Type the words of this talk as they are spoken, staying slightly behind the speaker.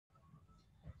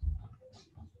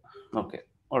Okay.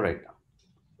 All right.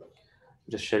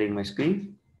 Just sharing my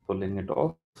screen, pulling it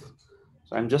off.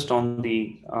 So I'm just on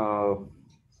the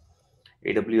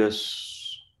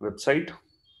AWS website.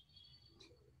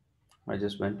 I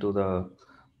just went to the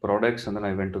products and then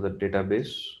I went to the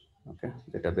database. Okay,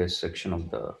 database section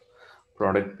of the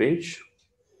product page.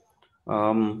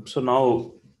 So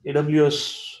now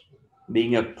AWS,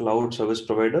 being a cloud service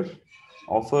provider,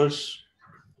 offers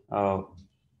uh,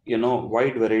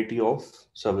 wide variety of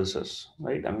services,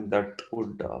 right? I mean that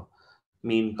would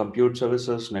mean compute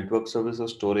services, network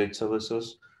services, storage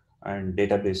services, and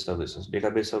database services.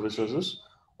 Database services is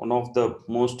one of the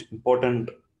most important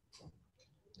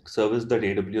service that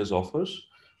AWS offers,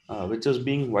 which is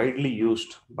being widely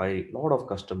used by a lot of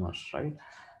customers, right?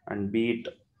 And be it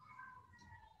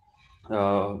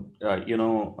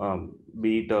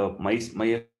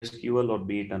MySQL or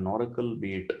be it an Oracle,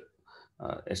 be it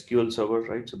SQL Server,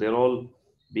 right? So they're all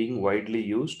being widely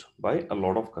used by a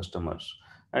lot of customers,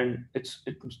 and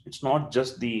it's not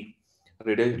just the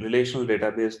relational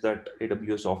database that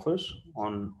AWS offers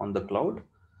on the cloud,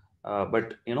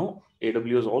 but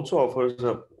AWS also offers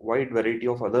a wide variety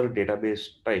of other database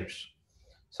types,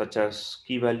 such as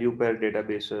key value pair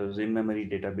databases, in-memory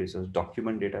databases,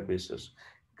 document databases,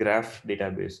 graph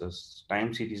databases,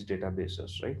 time series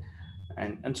databases, right?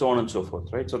 And so on and so forth,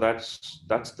 right? So that's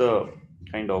the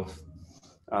kind of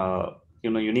uh,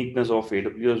 uniqueness of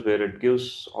AWS, where it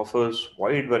gives offers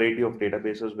wide variety of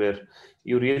databases where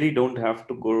you really don't have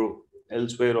to go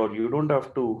elsewhere, or you don't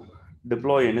have to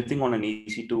deploy anything on an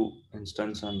EC2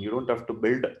 instance, and you don't have to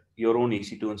build your own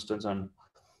EC2 instance and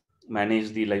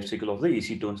manage the lifecycle of the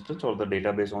EC2 instance or the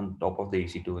database on top of the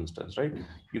EC2 instance, right?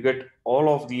 You get all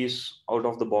of these out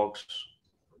of the box,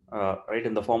 right,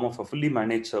 in the form of a fully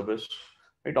managed service,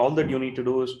 right? All that you need to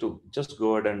do is to just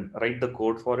go ahead and write the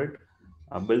code for it,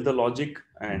 build the logic,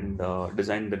 and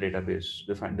design the database,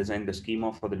 design the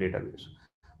schema for the database,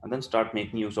 and then start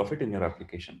making use of it in your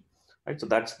application, right? So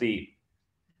that's the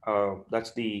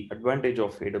advantage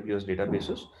of AWS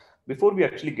databases. Before we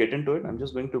actually get into it, I'm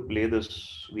just going to play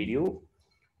this video,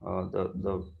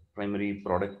 the primary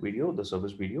product video, the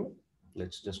service video.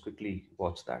 Let's just quickly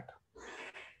watch that.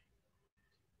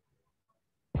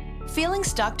 Feeling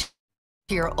stuck to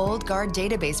your old guard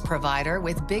database provider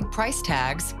with big price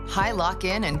tags, high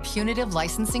lock-in, and punitive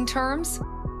licensing terms?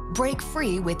 Break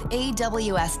free with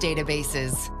AWS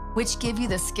Databases, which give you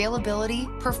the scalability,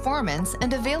 performance,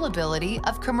 and availability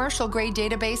of commercial-grade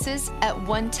databases at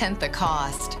 1/10 the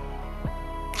cost.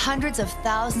 Hundreds of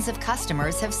thousands of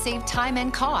customers have saved time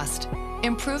and cost,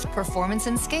 improved performance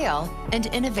and scale, and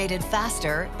innovated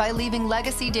faster by leaving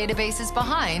legacy databases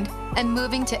behind and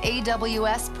moving to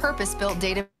AWS purpose-built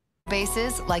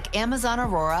databases like Amazon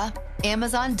Aurora,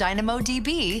 Amazon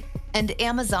DynamoDB, and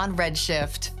Amazon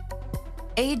Redshift.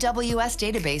 AWS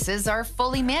databases are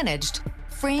fully managed,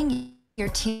 freeing your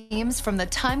teams from the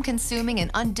time-consuming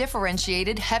and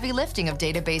undifferentiated heavy lifting of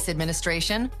database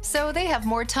administration, so they have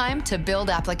more time to build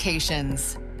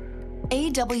applications.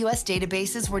 AWS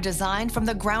databases were designed from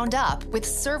the ground up with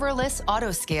serverless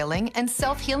auto-scaling and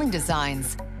self-healing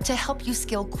designs to help you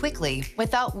scale quickly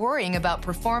without worrying about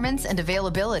performance and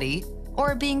availability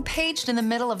or being paged in the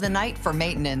middle of the night for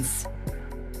maintenance.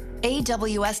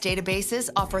 AWS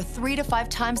databases offer 3 to 5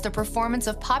 times the performance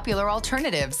of popular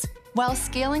alternatives, while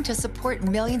scaling to support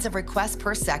millions of requests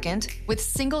per second with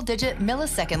single-digit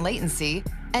millisecond latency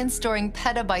and storing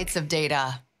petabytes of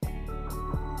data.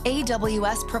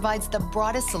 AWS provides the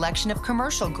broadest selection of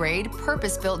commercial-grade,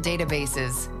 purpose-built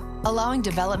databases, allowing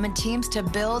development teams to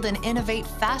build and innovate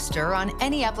faster on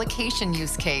any application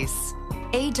use case.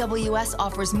 AWS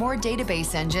offers more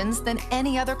database engines than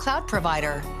any other cloud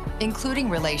provider, including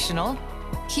relational,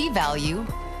 key value,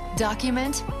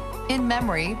 document,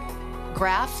 in-memory,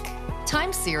 graph,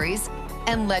 time series,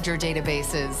 and ledger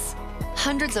databases.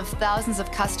 Hundreds of thousands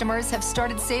of customers have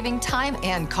started saving time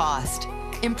and cost,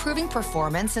 improving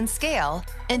performance and scale,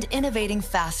 and innovating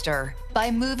faster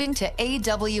by moving to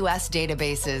AWS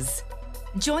databases.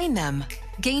 Join them.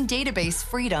 Gain database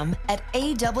freedom at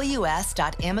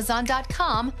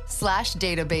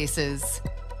aws.amazon.com/databases.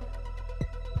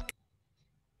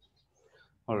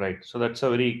 All right, so that's a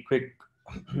very quick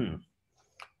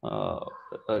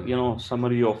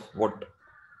summary of what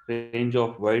range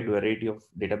of wide variety of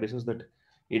databases that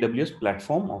AWS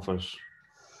platform offers.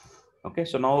 Okay,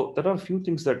 so now there are a few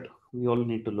things that we all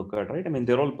need to look at, right? I mean,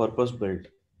 they're all purpose built,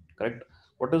 correct?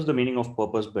 What is the meaning of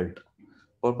purpose built?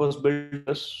 Purpose built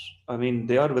is, I mean,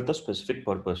 they are with a specific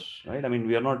purpose, right? I mean,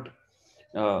 we are not,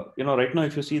 right now,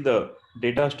 if you see, the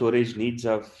data storage needs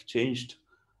have changed,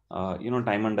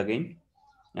 time and again,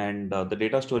 and the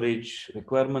data storage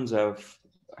requirements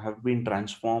have been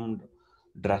transformed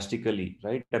drastically,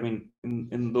 right? I mean,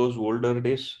 in those older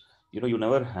days, you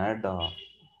never had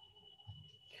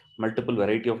multiple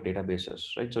variety of databases,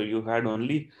 right? So you had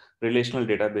only relational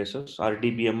databases.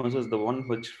 RDBMS is the one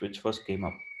which first came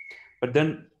up. But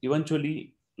then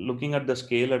eventually, looking at the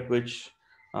scale at which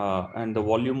and the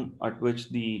volume at which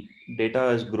the data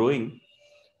is growing,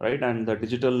 right, and the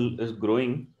digital is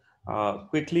growing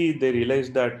quickly, they realize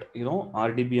that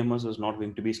RDBMS is not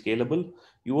going to be scalable.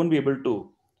 You won't be able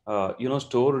to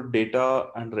store data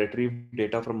and retrieve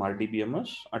data from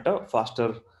RDBMS at a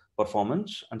faster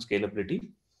performance and scalability,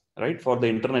 right, for the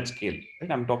internet scale,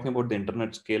 right? I'm talking about the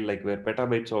internet scale, like where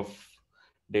petabytes of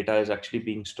data is actually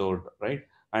being stored, right,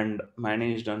 and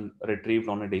managed and retrieved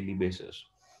on a daily basis.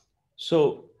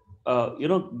 So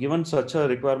given such a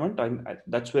requirement,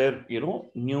 that's where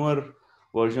newer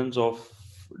versions of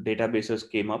databases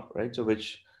came up, right? So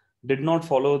which did not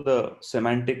follow the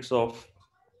semantics of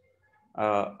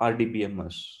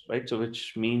RDBMS, right? So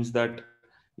which means that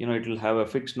it will have a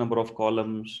fixed number of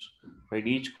columns, right?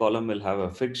 Each column will have a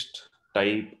fixed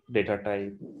type, data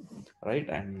type, right,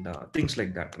 and things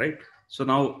like that, right? So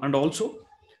now, and also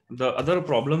the other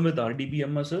problem with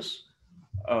RDBMS is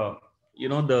uh,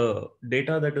 the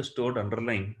data that is stored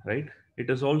underlying, right, it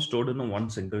is all stored in a one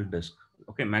single disk.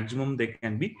 Okay, maximum they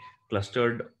can be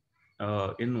clustered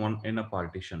in a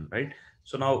partition, right?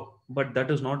 So now, but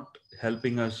that is not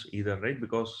helping us either, right?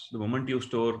 Because the moment you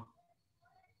store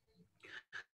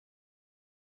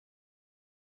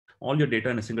all your data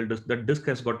in a single disk, that disk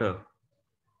has got a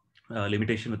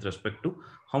limitation with respect to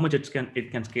how much it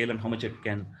can scale and how much it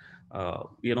can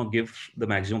give the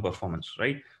maximum performance,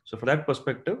 right? So for that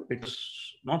perspective, it is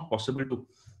not possible to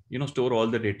store all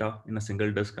the data in a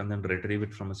single disk and then retrieve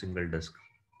it from a single disk.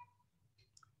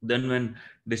 Then when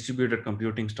distributed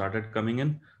computing started coming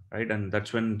in, right, and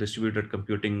that's when distributed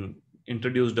computing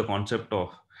introduced the concept of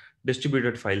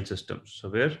distributed file systems. So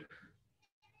where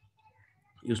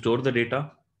you store the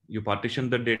data, you partition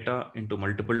the data into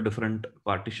multiple different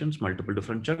partitions, multiple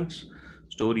different chunks,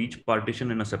 store each partition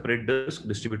in a separate disk,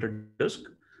 distributed disk,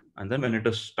 and then when it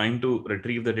is time to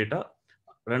retrieve the data,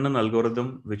 run an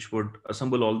algorithm which would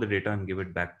assemble all the data and give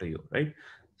it back to you, right?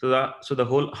 So the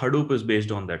whole Hadoop is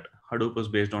based on that. Hadoop is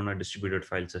based on a distributed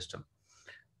file system,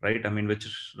 right? I mean, which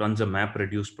runs a map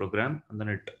reduce program, and then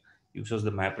it uses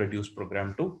the map reduce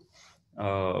program to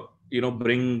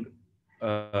bring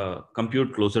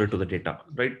compute closer to the data,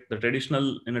 right? In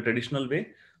a traditional way,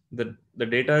 the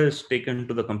data is taken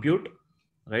to the compute,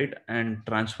 right, and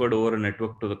transferred over a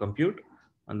network to the compute,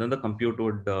 and then the compute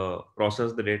would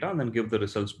process the data and then give the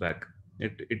results back.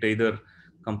 It either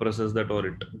compresses that or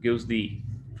it gives the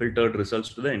filtered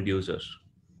results to the end users.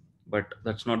 But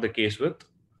that's not the case with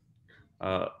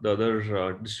the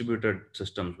other distributed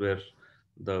systems, where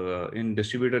the in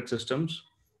distributed systems,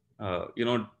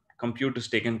 compute is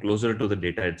taken closer to the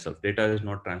data itself. Data is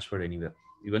not transferred anywhere.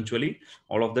 Eventually,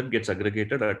 all of that gets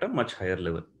aggregated at a much higher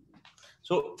level.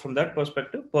 So from that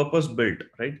perspective, purpose built,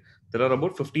 right? There are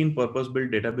about 15 purpose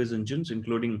built database engines,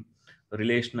 including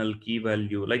relational, key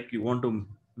value. Like you want to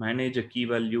manage a key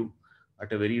value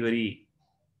at a very, very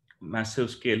massive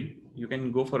scale, you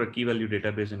can go for a key value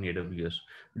database in AWS.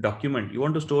 Document, you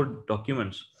want to store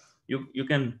documents. You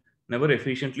can never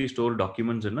efficiently store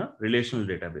documents in a relational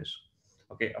database.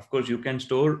 Okay, of course you can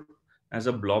store as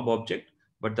a blob object,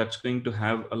 but that's going to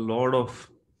have a lot of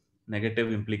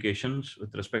negative implications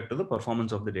with respect to the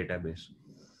performance of the database.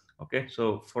 Okay,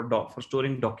 so for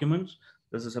storing documents,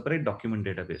 there's a separate document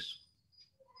database.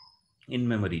 In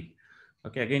memory,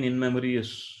 okay, again, in memory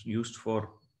is used for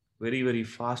very, very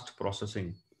fast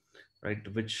processing, right,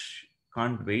 which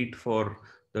can't wait for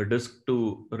the disk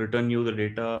to return you the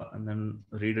data and then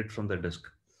read it from the disk.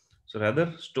 So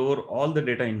rather store all the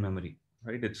data in memory,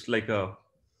 right? It's like a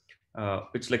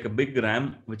big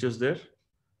RAM which is there,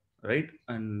 right?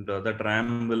 And that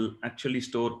RAM will actually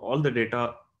store all the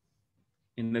data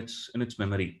in its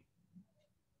memory.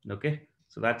 Okay,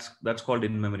 so that's called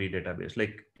in-memory database,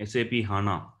 like SAP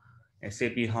HANA.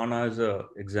 SAP HANA is a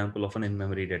example of an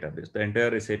in-memory database. The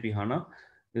entire SAP HANA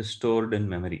is stored in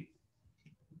memory.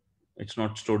 It's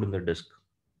not stored in the disk.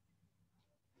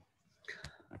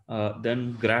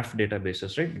 Then graph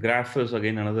databases, right? Graph is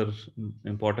again another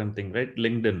important thing, right?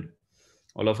 LinkedIn.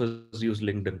 All of us use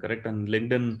LinkedIn, correct? And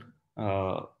LinkedIn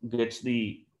gets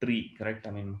the tree, correct?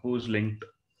 I mean, who's linked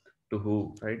to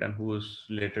who, right? And who is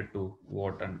related to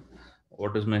what, and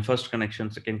what is my first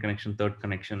connection, second connection, third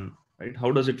connection, right?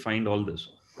 How does it find all this?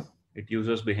 It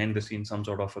uses behind the scenes some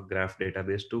sort of a graph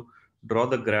database to draw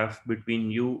the graph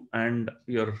between you and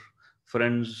your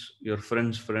friends, your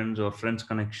friends' friends, or friends'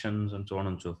 connections, and so on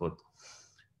and so forth.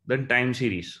 Then time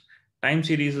series. Time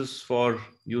series is for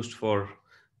used for,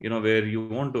 where you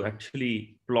want to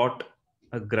actually plot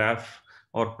a graph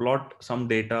or plot some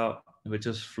data which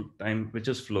is time which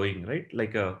is flowing, right?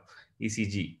 Like a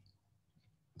ECG,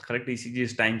 correct? ECG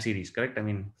is time series, correct? I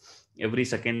mean, every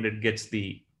second it gets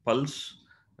the pulse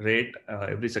rate,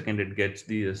 every second it gets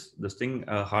this thing,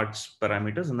 heart's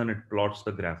parameters, and then it plots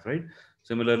the graph, right?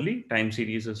 Similarly, time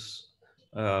series is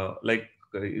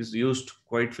used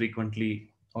quite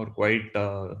frequently or quite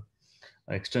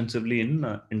extensively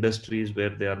in industries where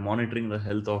they are monitoring the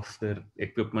health of their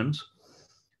equipments.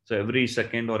 So every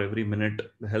second or every minute,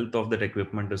 the health of that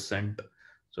equipment is sent.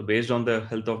 So based on the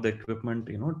health of the equipment,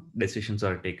 decisions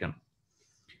are taken.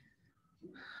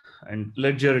 And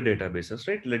ledger databases,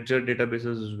 right? Ledger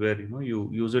databases is where you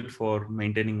use it for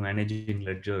maintaining, managing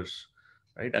ledgers,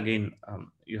 right? Again,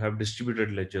 you have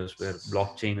distributed ledgers where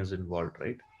blockchain is involved,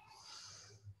 right?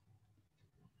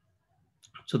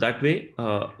 So that way,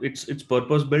 it's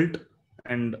purpose built,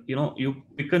 and you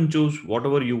pick and choose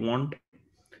whatever you want.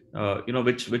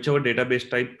 Whichever database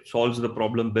type solves the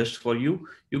problem best for you,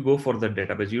 you go for that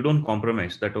database. You don't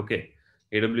compromise that, okay,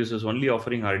 AWS is only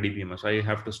offering RDBMS, I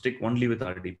have to stick only with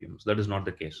RDBMS. That is not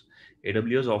the case.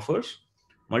 AWS offers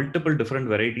multiple different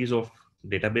varieties of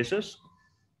databases.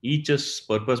 Each is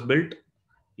purpose built,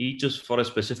 each is for a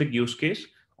specific use case.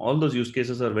 All those use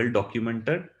cases are well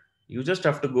documented. You just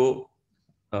have to go,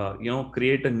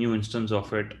 create a new instance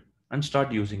of it and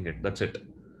start using it. That's it.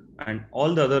 And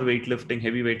all the other weightlifting,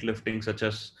 heavy weightlifting, such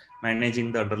as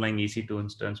managing the underlying EC2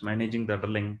 instance, managing the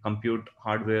underlying compute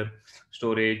hardware,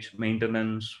 storage,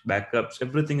 maintenance, backups,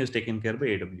 everything is taken care by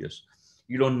AWS.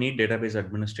 You don't need database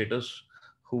administrators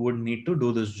who would need to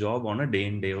do this job on a day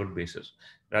in, day out basis.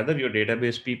 Rather, your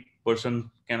database person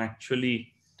can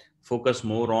actually focus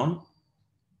more on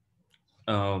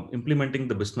implementing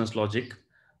the business logic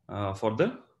for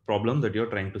the problem that you're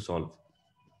trying to solve.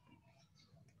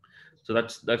 So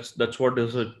that's what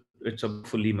is it. It's about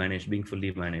fully managed, being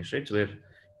fully managed, right? It's where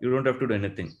you don't have to do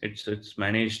anything. It's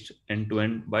managed end to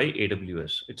end by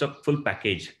AWS. It's a full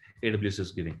package AWS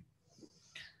is giving.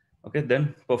 Okay,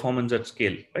 then performance at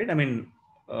scale, right? I mean,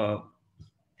 uh,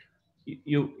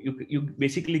 you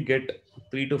basically get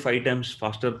 3 to 5 times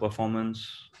faster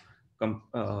performance,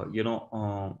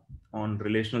 on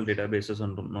relational databases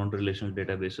and non-relational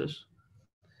databases.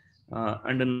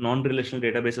 And in non-relational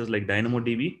databases like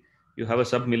DynamoDB, you have a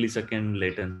sub-millisecond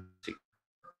latency.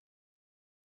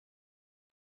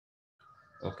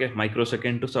 Okay,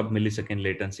 microsecond to sub-millisecond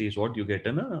latency is what you get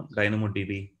in a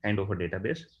DynamoDB kind of a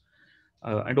database.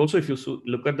 And also, if you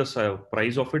look at the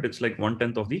price of it, it's like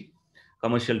 1/10 of the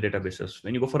commercial databases.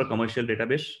 When you go for a commercial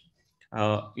database,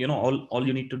 all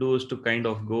you need to do is to kind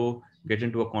of go get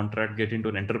into a contract, get into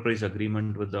an enterprise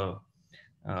agreement with the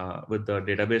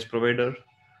database provider,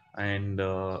 and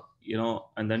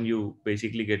and then you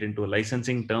basically get into a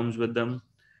licensing terms with them.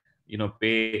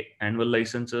 Pay annual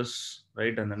licenses,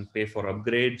 right, and then pay for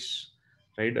upgrades,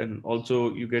 right, and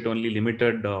also you get only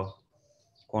limited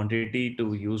quantity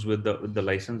to use with the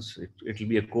license. It'll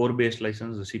be a core based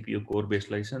license, the CPU core based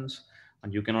license,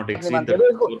 and you cannot exceed that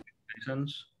core based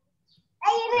license.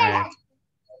 And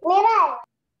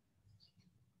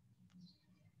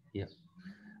yeah,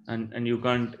 and you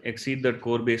can't exceed that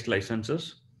core based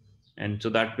licenses. And so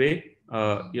that way,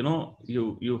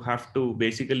 you have to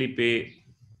basically pay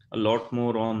a lot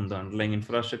more on the underlying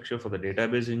infrastructure for the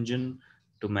database engine.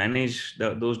 To manage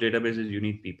those databases, you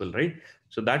need people, right?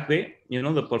 So that way,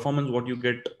 the performance what you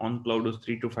get on cloud is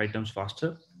 3 to 5 times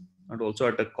faster, and also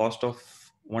at a cost of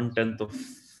 1/10 of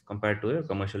compared to a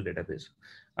commercial database.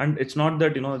 And it's not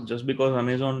that, just because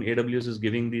Amazon AWS is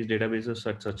giving these databases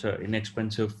at such an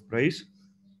inexpensive price,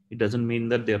 it doesn't mean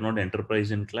that they're not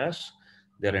enterprise in class.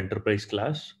 They're enterprise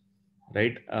class,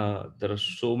 right? There are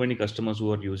so many customers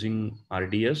who are using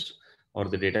RDS or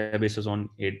the databases on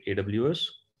AWS,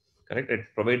 correct? It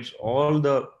provides all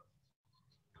the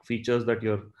features that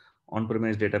your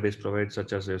on-premise database provides,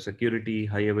 such as security,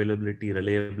 high availability,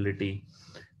 reliability,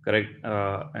 correct,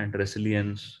 and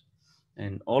resilience,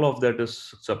 and all of that is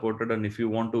supported. And if you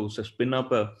want to spin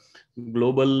up a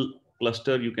global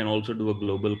cluster, you can also do a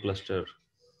global cluster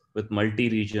with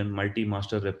multi-region,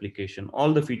 multi-master replication,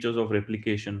 all the features of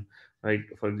replication, right?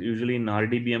 For usually in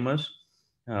RDBMS,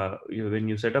 when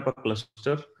you set up a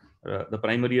cluster, the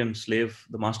primary and slave,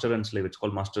 the master and slave, it's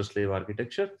called master-slave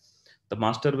architecture. The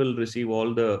master will receive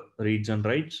all the reads and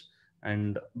writes,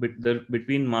 and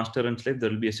between master and slave, there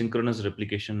will be a synchronous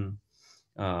replication,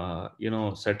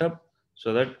 setup,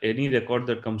 so that any record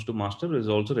that comes to master is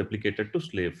also replicated to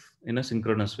slave in a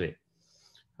synchronous way.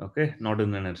 Okay, not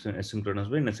in an asynchronous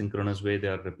way. In a synchronous way, they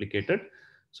are replicated.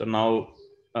 So now,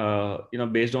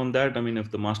 based on that, I mean, if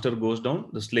the master goes down,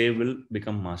 the slave will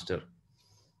become master.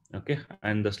 Okay,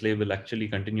 and the slave will actually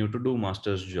continue to do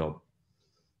master's job.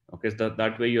 Okay, so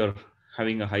that way you're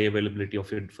having a high availability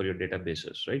of it for your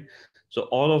databases, right? So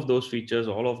all of those features,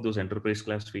 all of those enterprise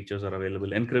class features are available.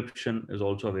 Encryption is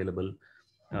also available,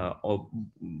 or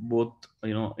both,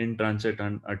 in transit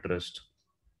and at rest.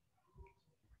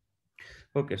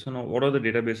 Okay, so now what are the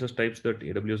databases types that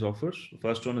AWS offers?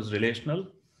 First one is relational,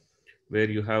 where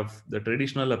you have the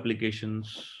traditional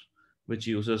applications which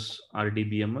uses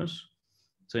RDBMS.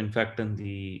 So in fact, in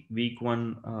the week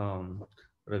one,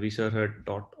 Ravi sir had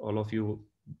taught all of you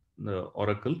the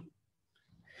Oracle.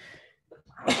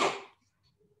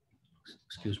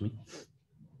 Excuse me.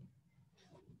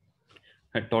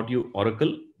 Had taught you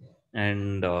Oracle,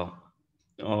 and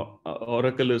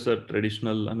Oracle is a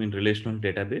traditional, I mean, relational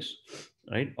database,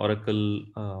 right? Oracle,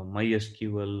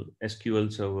 MySQL,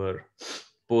 SQL Server,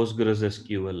 Postgres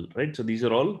SQL, right? So these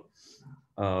are all,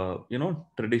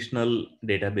 traditional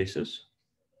databases,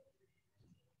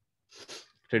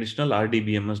 traditional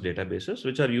RDBMS databases,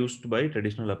 which are used by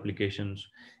traditional applications,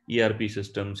 ERP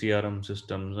systems, CRM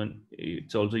systems, and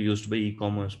it's also used by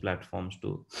e-commerce platforms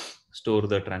to store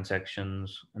the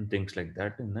transactions and things like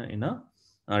that in a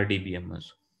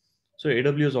RDBMS. So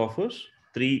AWS offers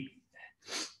three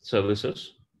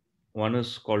services. One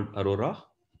is called Aurora,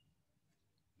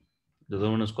 the other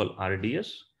one is called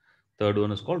RDS, third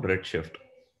one is called Redshift.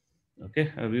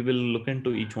 Okay, we will look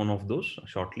into each one of those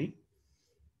shortly.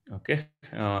 Okay,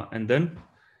 and then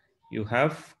you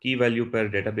have key value pair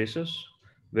databases,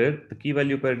 where the key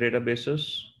value pair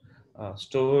databases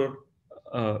store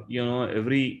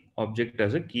every object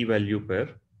as a key value pair.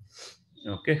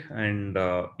 Okay, and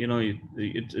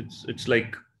it's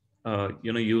like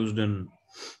used in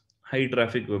high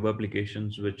traffic web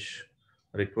applications which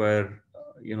require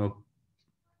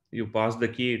you pass the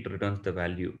key, it returns the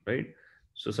value, right?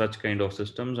 So such kind of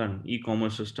systems and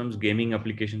e-commerce systems, gaming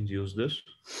applications use this.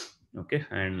 Okay,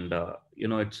 and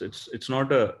it's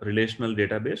not a relational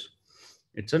database,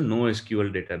 it's a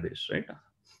NoSQL database, right?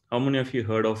 How many of you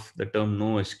heard of the term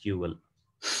NoSQL?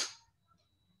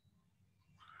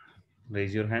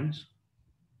 Raise your hands.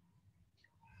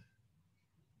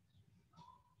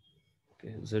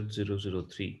 Okay,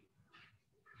 Z003.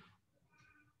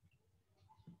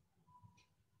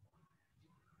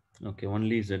 Okay,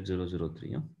 only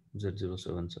Z003. Yeah?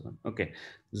 Z077. Okay,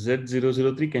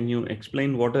 Z003. Can you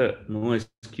explain what a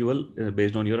NoSQL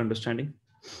based on your understanding?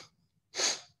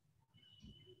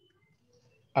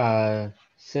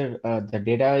 Sir, the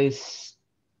data is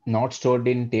not stored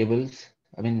in tables.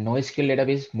 I mean, NoSQL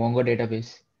database, Mongo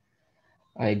database,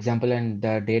 example, and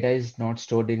the data is not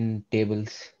stored in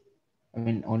tables. I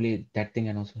mean, only that thing,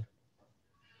 and also.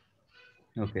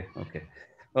 Okay, okay,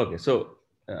 okay. So,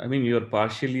 I mean, you are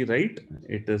partially right.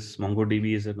 It is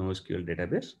MongoDB is a NoSQL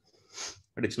database,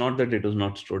 but it's not that it is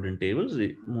not stored in tables.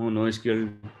 The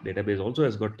NoSQL database also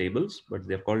has got tables, but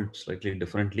they're called slightly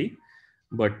differently.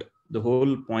 But the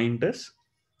whole point is,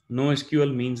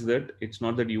 NoSQL means that it's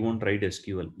not that you won't write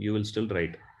SQL. You will still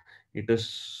write. It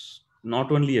is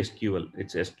not only SQL;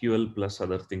 it's SQL plus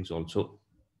other things also.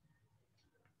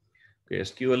 Okay,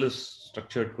 SQL is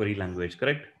structured query language,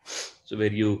 correct? So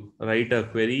where you write a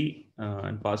query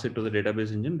and pass it to the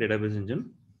database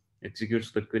engine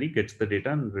executes the query, gets the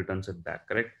data and returns it back,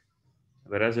 correct?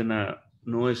 Whereas in a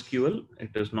NoSQL,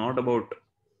 it is not about,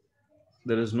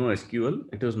 there is no SQL.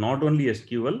 It is not only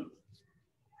SQL,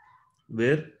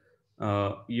 where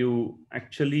you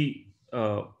actually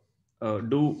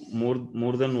do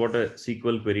more than what a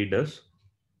SQL query does,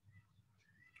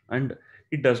 and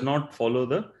it does not follow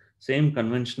the same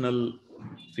conventional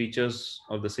features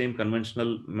or the same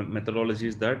conventional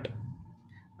methodologies that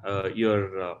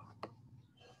your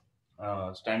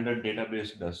standard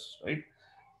database does, right?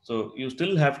 So you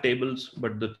still have tables,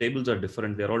 but the tables are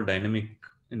different. They're all dynamic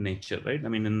in nature, right? I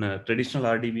mean, in traditional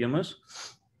RDBMS,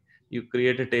 you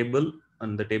create a table,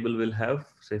 and the table will have,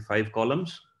 say, 5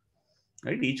 columns,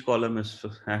 right? Each column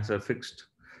has a fixed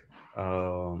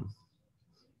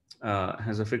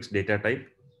data type,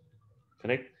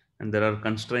 correct? And there are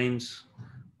constraints.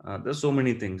 There's so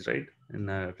many things, right, in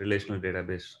a relational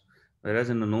database. Whereas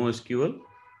in a NoSQL,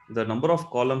 the number of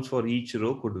columns for each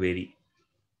row could vary.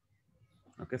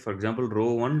 Okay, for example,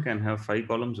 row one can have 5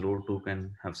 columns, row two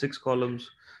can have 6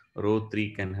 columns, row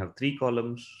three can have 3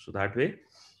 columns. So that way,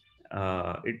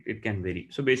 it can vary.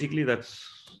 So basically, that's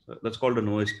called a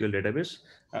NoSQL database.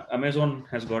 Amazon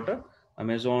has got a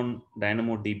Amazon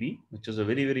DynamoDB, which is a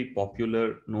very very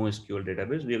popular NoSQL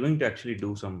database. We are going to actually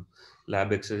do some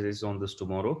lab exercises on this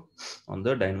tomorrow on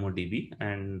the DynamoDB,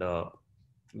 and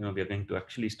we are going to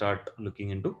actually start looking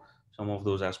into some of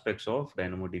those aspects of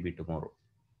DynamoDB tomorrow.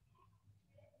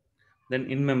 Then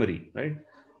in memory, right?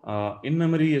 In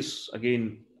memory is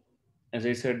again, as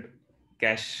I said,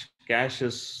 cache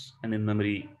is an in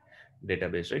memory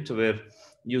database, right? So where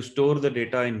you store the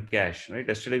data in cache, right?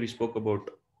 Yesterday we spoke about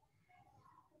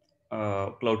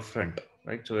CloudFront,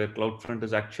 right? So where CloudFront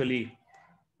is actually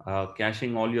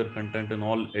caching all your content in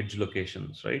all edge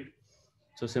locations, right?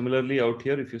 So similarly out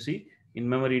here, if you see,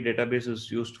 in-memory database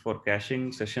is used for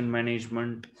caching, session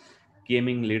management,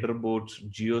 gaming leaderboards,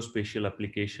 geospatial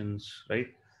applications, right?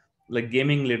 Like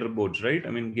gaming leaderboards, right? I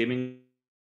mean, gaming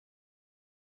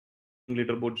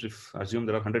leaderboards, if assume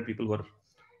there are 100 people who are,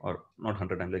 or not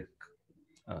 100, I'm like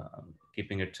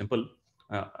keeping it simple.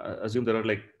 Assume there are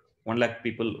like 1 lakh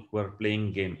people who are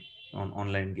playing game on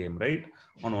online game, right?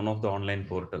 On one of the online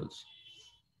portals.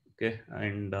 Okay,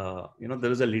 and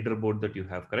there is a leaderboard that you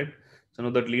have, correct? So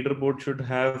now that leaderboard should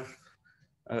have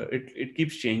it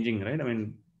keeps changing, right? I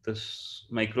mean, this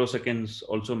microseconds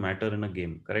also matter in a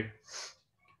game, correct?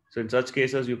 So in such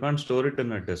cases you can't store it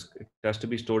in a disk, it has to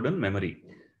be stored in memory,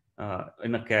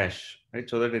 in a cache, right?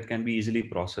 So that it can be easily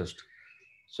processed.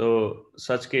 So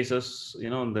such cases,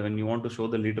 when you want to show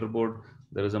the leaderboard,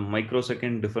 there is a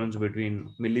microsecond difference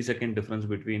between millisecond difference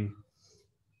between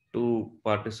two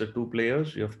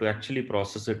players. You have to actually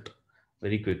process it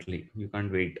very quickly. You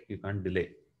can't wait. You can't delay.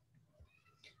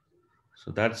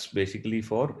 So that's basically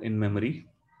for in memory.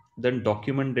 Then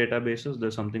document databases.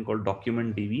 There's something called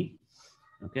document DB.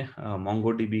 Okay,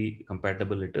 MongoDB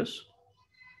compatible it is.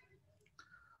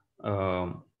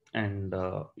 And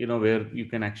where you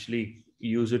can actually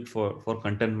use it for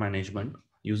content management.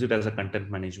 Use it as a content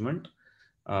management.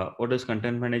 What is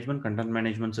content management? Content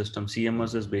management system,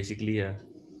 CMS, is basically a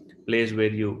place where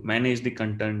you manage the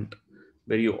content,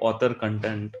 where you author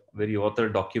content, where you author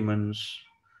documents,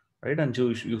 right? And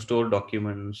you store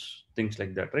documents, things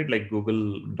like that, right? Like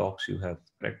Google Docs you have,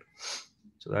 correct?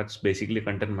 So that's basically a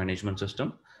content management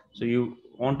system. So you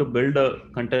want to build a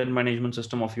content management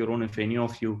system of your own. If any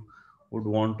of you would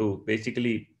want to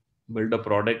basically build a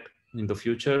product in the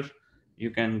future, you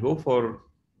can go for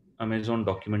Amazon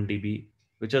Document DB,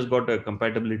 which has got a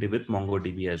compatibility with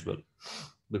MongoDB as well,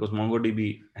 because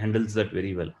MongoDB handles that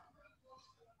very well.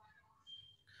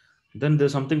 Then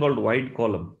there's something called wide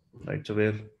column, right? So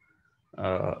where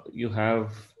you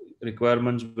have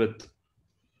requirements with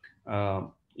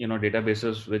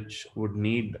databases which would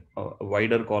need a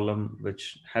wider column,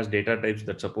 which has data types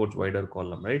that supports wider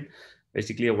column, right?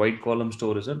 Basically, a wide column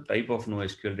store is a type of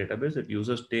NoSQL database. It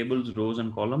uses tables, rows,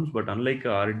 and columns, but unlike a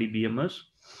RDBMS,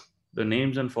 the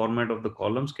names and format of the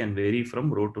columns can vary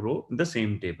from row to row in the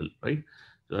same table, right?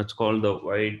 So that's called the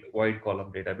wide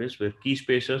column database, where key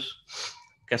spaces,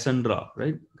 Cassandra,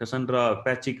 right? Cassandra,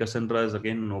 Apache Cassandra is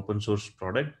again an open source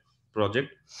project,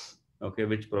 okay,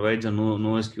 which provides a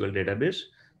NoSQL database.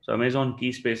 So Amazon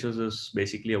Key Spaces is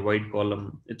basically a wide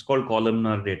column. It's called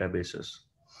columnar databases.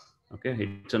 Okay,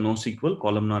 it's a NoSQL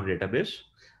columnar database,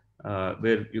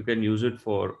 where you can use it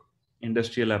for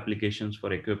industrial applications,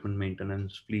 for equipment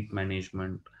maintenance, fleet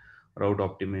management, route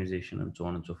optimization, and so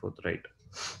on and so forth, right?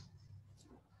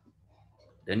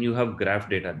 Then you have graph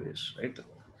database, right?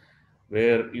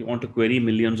 Where you want to query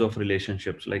millions of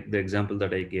relationships, like the example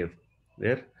that I gave,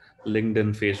 where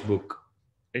LinkedIn, Facebook,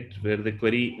 it's where they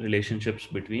query relationships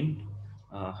between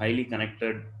highly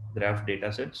connected graph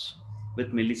datasets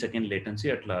with millisecond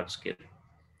latency at large scale,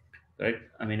 right?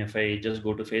 I mean, if I just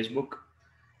go to Facebook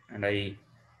and I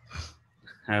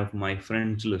have my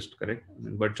friends list, correct?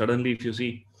 But suddenly, if you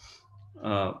see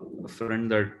a friend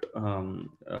that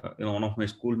one of my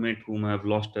schoolmate whom I have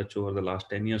lost touch over the last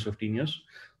 10 years, 15 years,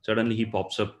 suddenly he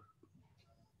pops up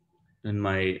in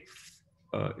my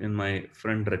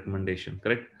friend recommendation,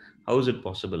 correct? How is it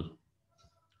possible,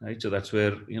 right? So that's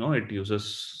where it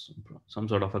uses some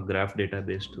sort of a graph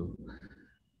database to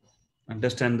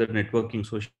understand the networking,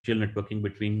 social networking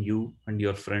between you and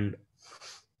your friend,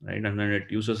 right? And then it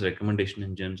uses recommendation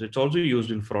engines. It's also used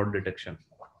in fraud detection,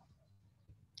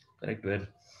 correct? Where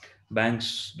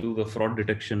banks do the fraud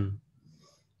detection.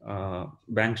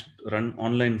 Banks run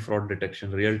online fraud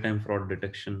detection, real-time fraud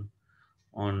detection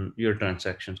on your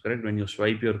transactions, correct? When you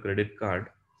swipe your credit card,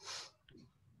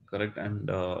 correct, and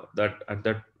that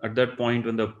at that point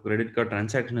when the credit card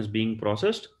transaction is being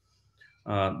processed,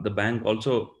 the bank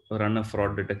also run a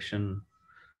fraud detection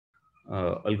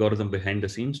algorithm behind the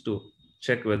scenes to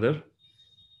check whether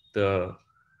the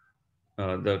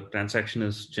the transaction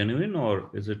is genuine or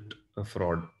is it a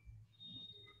fraud.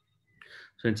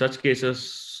 So in such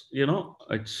cases,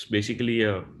 it's basically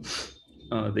a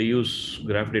they use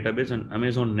graph database, and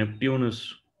Amazon Neptune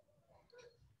is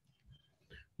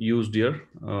used here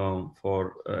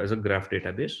for as a graph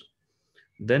database.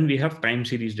 Then we have time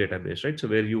series database, right? So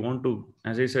where you want to,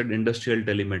 as I said, industrial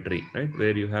telemetry, right?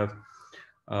 Where you have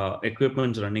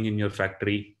equipments running in your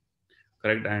factory,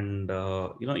 correct? And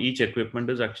each equipment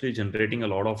is actually generating a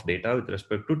lot of data with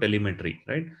respect to telemetry,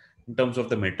 right? In terms of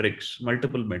the metrics,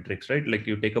 multiple metrics, right? Like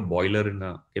you take a boiler in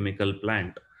a chemical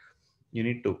plant, you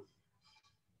need to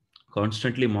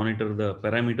constantly monitor the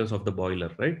parameters of the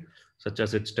boiler, right? Such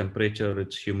as its temperature,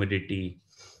 its humidity,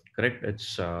 correct?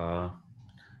 Its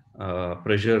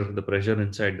pressure, the pressure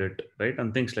inside it, right?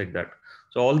 And things like that.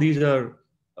 So all these are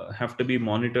have to be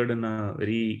monitored in a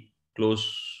very close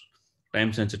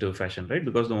time sensitive fashion, right?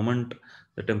 Because the moment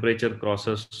the temperature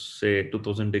crosses, say,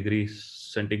 2000 degrees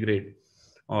centigrade,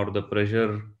 or the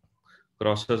pressure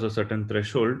crosses a certain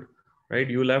threshold, right,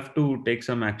 you will have to take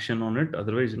some action on it.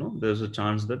 Otherwise, there's a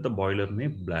chance that the boiler may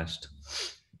blast.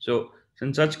 So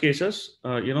in such cases,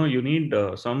 you need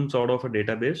some sort of a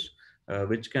database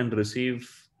which can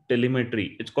receive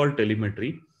telemetry. It's called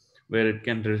telemetry, where it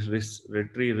can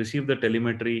receive the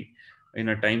telemetry in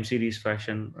a time series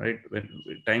fashion, right? When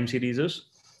time series is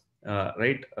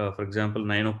right, for example,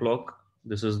 9 o'clock,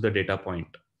 this is the data point.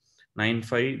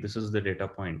 9:05, this is the data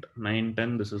point.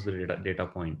 9:10, this is the data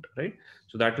point, right?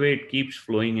 So that way it keeps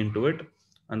flowing into it.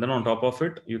 And then on top of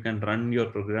it, you can run your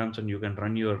programs and you can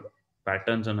run your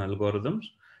patterns and algorithms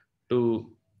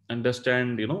to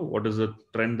understand, what is the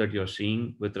trend that you're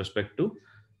seeing with respect to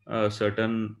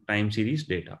certain time series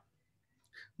data.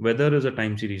 Weather is a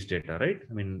time series data, right?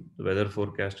 I mean, the weather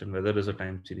forecast and weather is a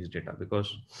time series data,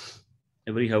 because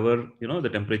every hour, the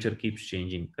temperature keeps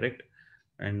changing, correct?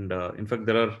 And in fact,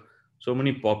 there are so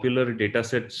many popular data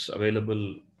sets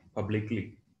available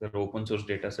publicly. There are open source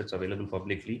data sets available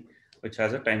publicly which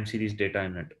has a time series data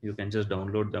in it. You can just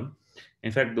download them.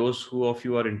 In fact, those who of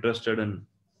you are interested in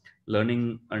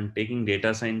learning and taking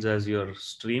data science as your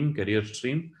stream, career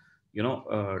stream,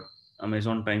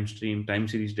 Amazon time stream, time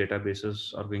series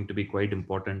databases are going to be quite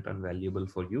important and valuable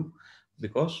for you,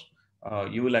 because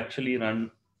you will actually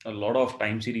run a lot of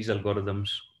time series algorithms,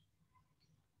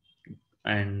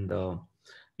 and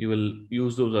you will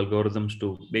use those algorithms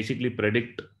to basically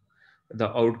predict the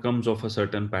outcomes of a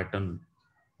certain pattern,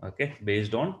 okay,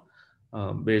 based on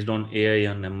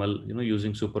AI and ML,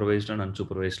 using supervised and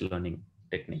unsupervised learning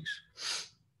techniques.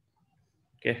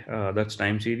 Okay, that's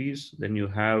time series. Then you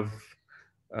have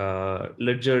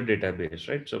ledger database,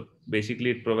 right? So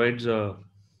basically, it provides a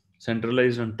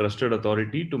centralized and trusted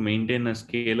authority to maintain a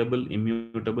scalable,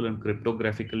 immutable, and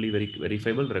cryptographically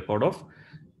verifiable record of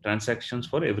transactions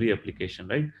for every application,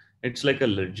 right? It's like a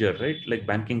ledger, right? Like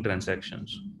banking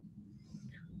transactions.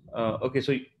 Okay,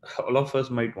 so all of us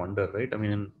might wonder, right? I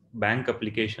mean, in bank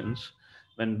applications,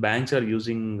 when banks are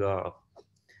using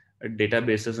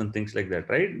databases and things like that,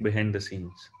 right, behind the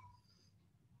scenes,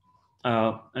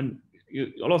 and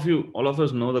all of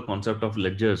us know the concept of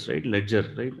ledgers, right?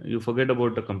 Ledger, right? You forget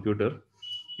about the computer,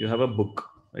 you have a book,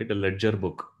 right? A ledger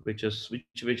book, which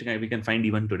we can find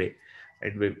even today,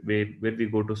 right? Where we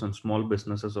go to some small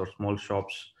businesses or small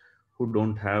shops who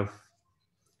don't have,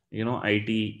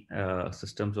 IT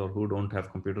systems, or who don't have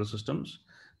computer systems,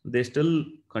 they still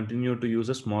continue to use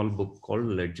a small book called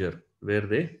ledger, where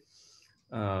they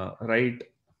write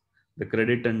the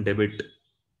credit and debit,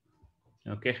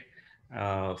 okay,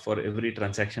 for every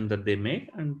transaction that they make,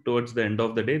 and towards the end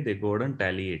of the day they go out and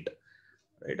tally it,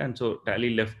 right? And so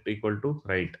tally left equal to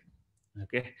right,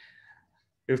 okay.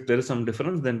 If there is some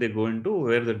difference, then they go into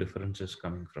where the difference is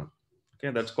coming from,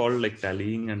 okay. That's called like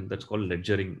tallying, and that's called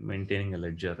ledgering, maintaining a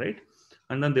ledger, right?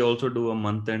 And then they also do a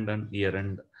month end and year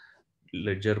end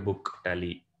ledger book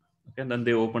tally, okay. And then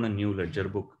they open a new ledger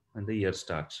book when the year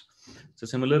starts. So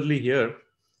similarly here,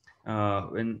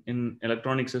 when in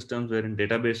electronic systems, where in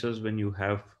databases, when you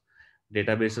have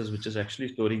databases which is actually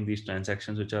storing these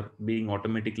transactions which are being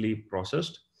automatically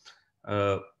processed,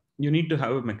 uh, you need to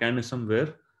have a mechanism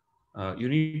where you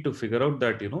need to figure out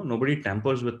that nobody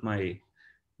tampers with my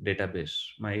database,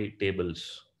 my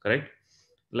tables, correct?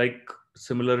 Like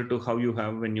similar to how you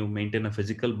have when you maintain a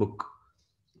physical book,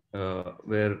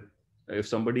 where if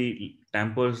somebody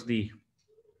tampers the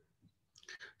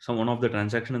some one of the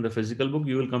transaction in the physical book,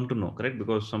 you will come to know, correct?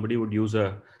 Because somebody would use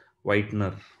a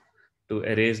whitener to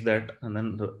erase that and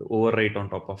then overwrite on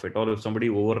top of it, or if somebody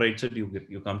overwrites it,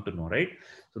 you come to know, right?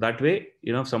 So that way,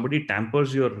 if somebody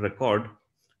tampers your record,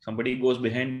 somebody goes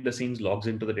behind the scenes, logs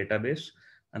into the database,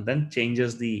 and then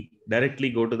changes the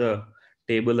directly go to the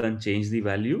table and change the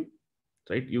value,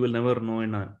 right? You will never know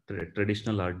in a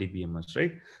traditional RDBMS,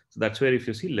 right? So that's where if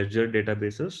you see ledger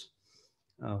databases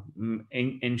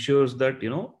ensures that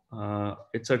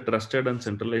It's a trusted and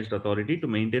centralized authority to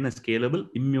maintain a scalable,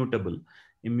 immutable.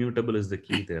 Immutable is the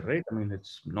key there, right? I mean,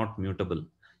 it's not mutable.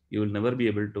 You will never be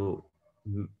able to,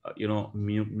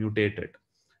 mutate it.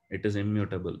 It is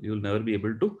immutable. You will never be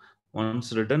able to.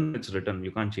 Once written, it's written.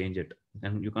 You can't change it,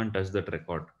 and you can't touch that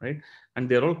record, right? And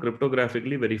they're all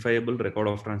cryptographically verifiable record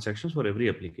of transactions for every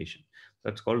application.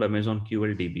 That's called Amazon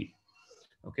QLDB.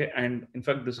 Okay, and in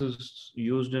fact, this is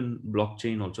used in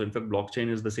blockchain also. In fact, blockchain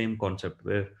is the same concept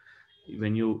where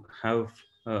when you have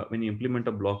when you implement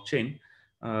a blockchain,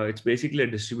 it's basically a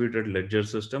distributed ledger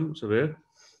system. So where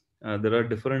there are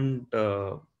different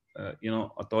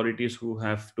authorities who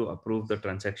have to approve the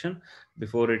transaction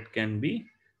before it can be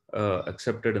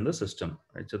accepted in the system,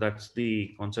 right? So that's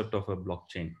the concept of a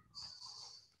blockchain.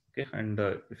 Okay, and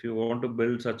if you want to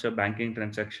build such a banking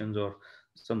transactions or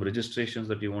some registrations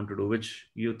that you want to do, which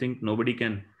you think nobody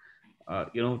can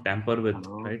tamper with,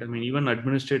 Hello. right? I mean, even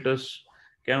administrators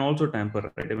can also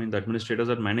tamper, right? I mean, the administrators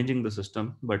are managing the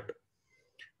system, but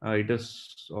it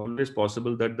is always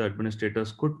possible that the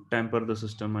administrators could tamper the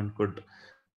system and could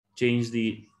change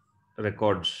the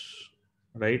records,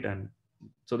 right? And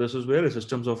so this is where the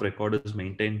systems of record is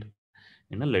maintained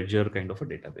in a ledger kind of a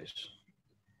database.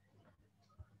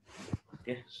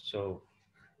 Okay, so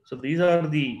these are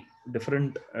the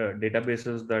different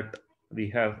databases that we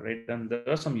have, right? And there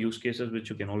are some use cases which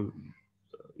you can all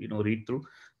read through,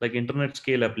 like internet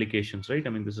scale applications, right? I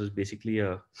mean, this is basically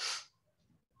a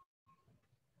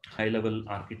high level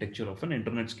architecture of an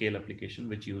internet scale application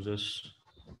which uses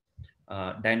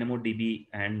DynamoDB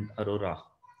and Aurora,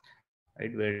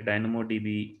 right? Where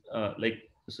DynamoDB, like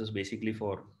this is basically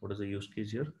for what is the use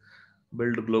case here?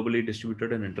 Build globally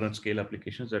distributed and internet scale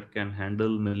applications that can handle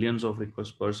millions of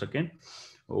requests per second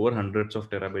over hundreds of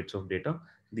terabytes of data.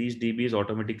 These DBs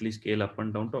automatically scale up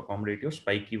and down to accommodate your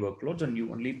spiky workloads, and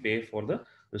you only pay for the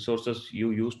resources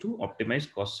you use to optimize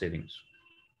cost savings.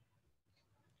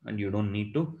 And you don't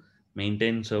need to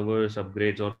maintain servers,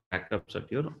 upgrades, or backups at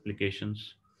your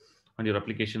applications. And your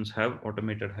applications have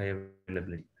automated high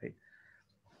availability, right?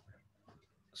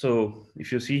 So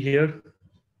if you see here,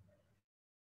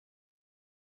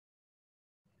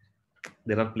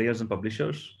 there are players and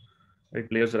publishers, right?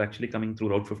 Players are actually coming through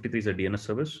Route 53 is a DNS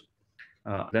service.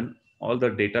 Then all the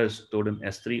data is stored in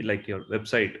S3, like your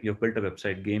website. You've built a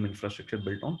website, game infrastructure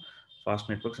built on fast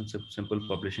networks and simple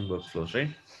publishing workflows, right?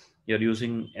 You're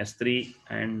using S3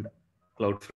 and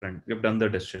CloudFront. We've done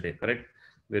that yesterday, correct?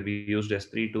 Where we used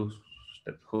S3 to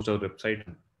host our website.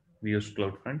 We used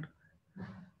CloudFront.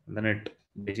 And then it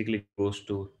basically goes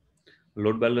to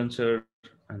load balancer,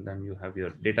 and then you have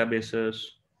your databases.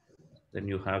 Then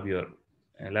you have your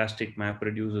Elastic Map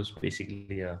Reduce is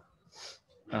basically a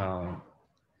uh,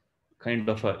 kind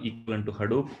of a equivalent to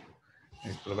Hadoop.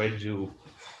 It provides you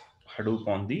Hadoop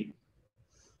on the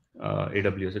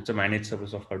AWS. It's a managed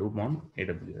service of Hadoop on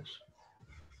AWS.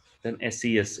 Then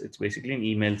SES, it's basically an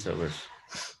email service.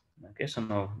 Okay, so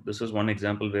now this is one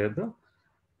example where the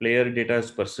player data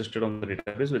is persisted on the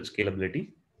database with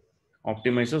scalability,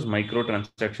 optimizes micro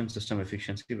transaction system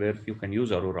efficiency where you can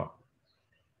use Aurora.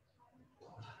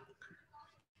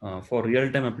 For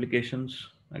real-time applications,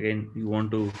 again, you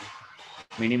want to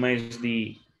minimize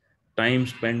the time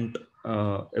spent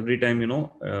every time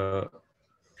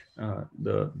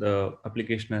the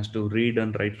application has to read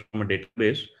and write from a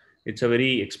database. It's a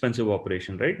very expensive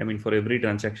operation, right? I mean, for every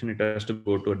transaction it has to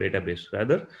go to a database.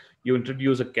 Rather, you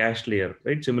introduce a cache layer,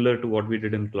 right? Similar to what we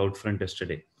did in CloudFront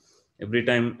yesterday. Every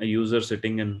time a user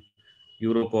sitting in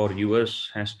Europe or US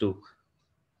has to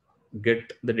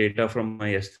get the data from my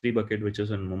S3 bucket, which is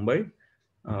in Mumbai,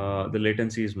 the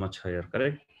latency is much higher,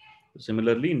 correct?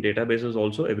 Similarly, in databases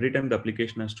also, every time the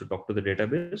application has to talk to the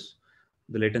database,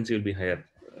 the latency will be higher.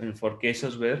 And for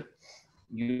cases where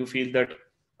you feel that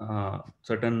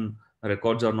certain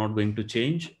records are not going to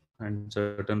change and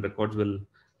certain records will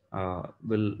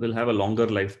have a longer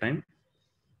lifetime,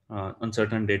 and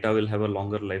certain data will have a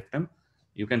longer lifetime,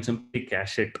 you can simply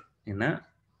cache it in a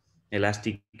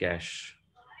elastic cache.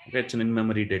 Okay, it's an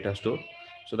in-memory data store.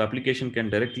 So the application can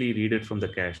directly read it from the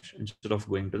cache instead of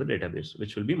going to the database,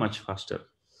 which will be much faster.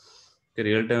 Okay,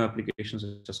 real-time applications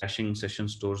such as caching, session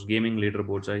stores, gaming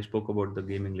leaderboards. I spoke about the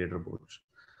gaming leaderboards.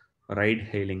 Ride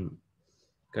hailing,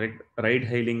 correct? Ride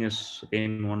hailing is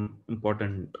again one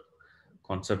important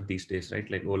concept these days, right?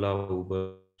 Like Ola,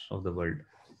 Ubers of the world,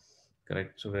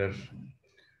 correct? So where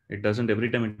it doesn't,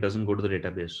 every time it doesn't go to the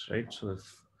database, right? So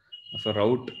if a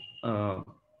route, uh,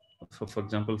 for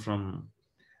example, from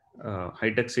high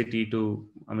tech city to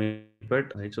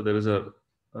Amipet, right? So there is a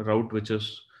route which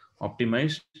is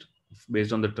optimized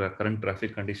based on the current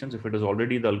traffic conditions. If it is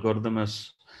already the algorithm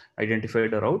has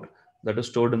identified a route, that is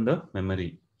stored in the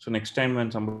memory. So next time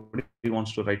when somebody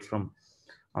wants to write from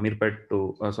Amirpet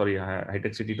to High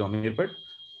Tech City to Amirpet,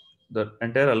 the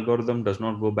entire algorithm does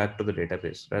not go back to the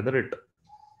database. Rather, it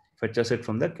fetches it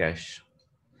from the cache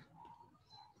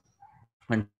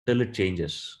until it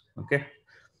changes. Okay,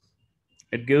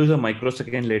 it gives a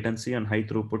microsecond latency and high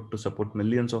throughput to support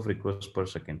millions of requests per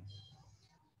second.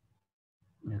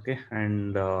 Okay,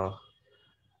 and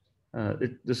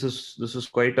this is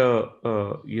quite a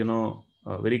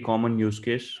very common use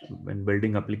case when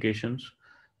building applications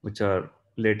which are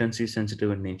latency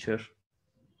sensitive in nature,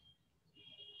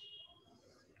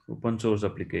 open source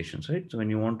applications, right? So when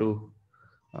you want to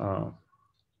uh,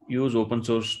 use open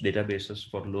source databases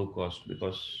for low cost,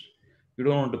 because you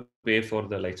don't want to pay for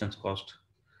the license cost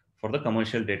for the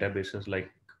commercial databases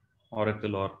like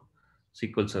Oracle or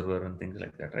SQL Server and things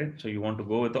like that, right? So you want to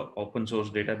go with the open source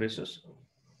databases.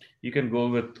 You can go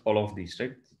with all of these,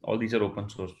 right? All these are open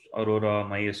source: Aurora,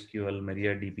 MySQL,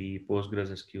 MariaDB,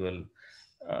 PostgreSQL.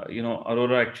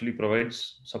 Aurora actually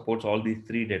provides supports all these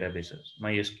three databases: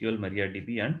 MySQL,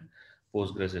 MariaDB, and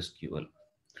PostgreSQL.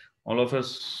 All of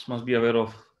us must be aware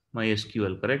of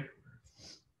MySQL, correct?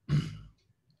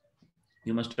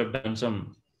 You must have done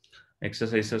some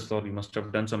exercises, or you must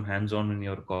have done some hands-on in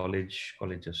your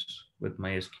colleges with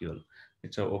MySQL.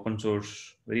 It's an open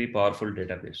source, very powerful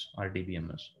database,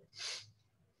 RDBMS.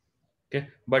 Okay,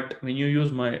 but when you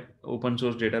use my open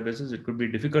source databases, it could be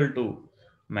difficult to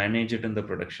manage it in the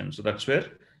production. So that's where,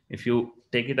 if you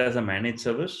take it as a managed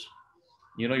service,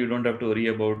 you don't have to worry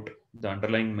about the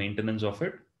underlying maintenance of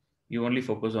it. You only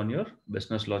focus on your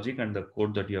business logic and the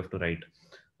code that you have to write.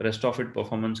 The rest of it,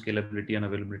 performance, scalability, and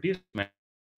availability, is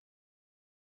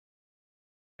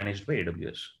managed by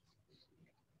AWS.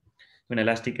 Even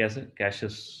Elastic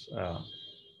caches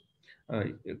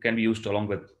can be used along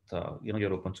with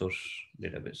your open source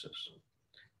databases.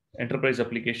 Enterprise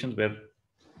applications, where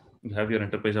you have your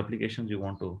enterprise applications, you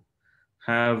want to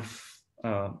have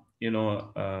uh, you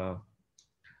know uh,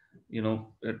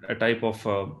 a type of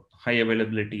high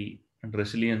availability and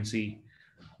resiliency.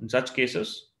 In such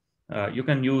cases, you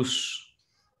can use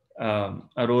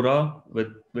Aurora,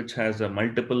 with which has a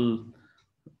multiple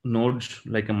nodes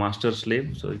like a master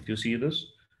slave. So if you see this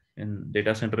in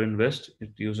data center in West, it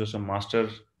uses a master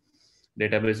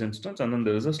database instance, and then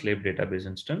there is a slave database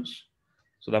instance.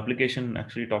 So the application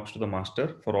actually talks to the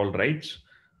master for all writes.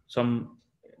 Some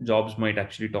jobs might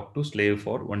actually talk to slave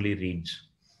for only reads,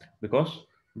 because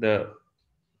the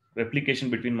replication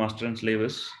between master and slave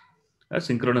is a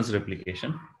synchronous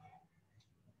replication,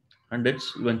 and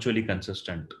it's eventually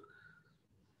consistent.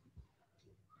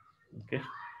 Okay,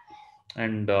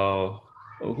 and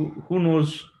who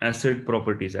knows acid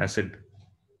properties? Acid.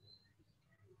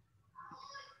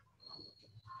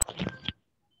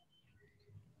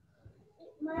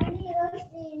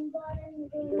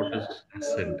 What is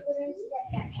acid?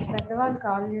 పెద్దవాళ్ళు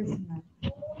call చేస్తున్నారు.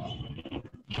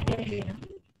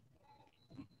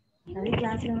 అది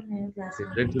class లో ఉన్నాయి class లో.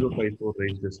 Z054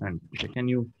 raised this hand. Okay, can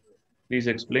you please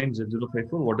explain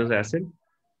Z054? What is acid?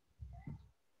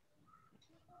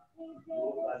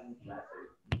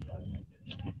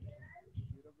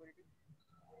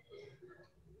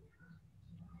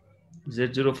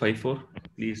 Z054,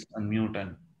 please unmute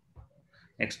and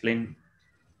explain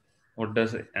what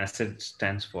does acid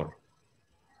stands for.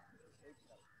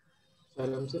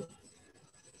 Salam, sir.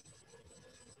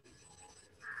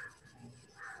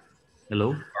 Hello?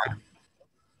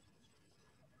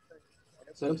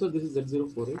 Salam, sir. This is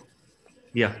Z048.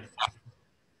 Yeah.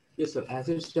 Yes, sir.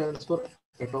 ACID stands for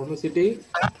atomicity.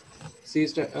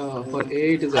 For A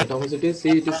it is atomicity.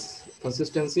 C it is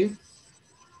consistency.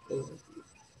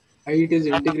 I it is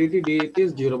integrity. D it is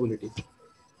durability.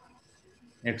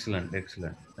 Excellent,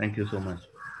 excellent. Thank you so much.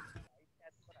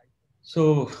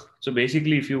 So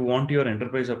basically, if you want your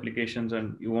enterprise applications and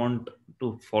you want to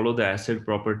follow the ACID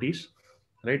properties,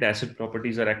 right? ACID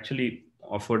properties are actually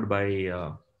offered by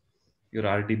your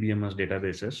RDBMS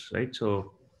databases, right? So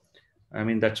I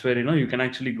mean, that's where you can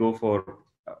actually go for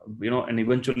an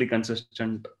eventually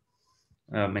consistent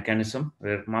mechanism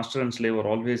where master and slave are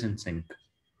always in sync.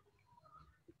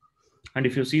 And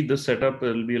if you see this setup,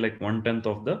 it will be like 1/10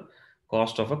 of the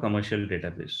cost of a commercial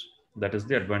database. That is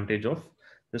the advantage of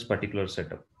this particular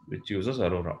setup, which uses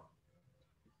Aurora.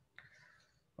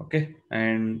 Okay,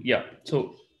 and yeah,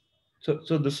 so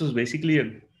this is basically a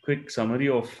quick summary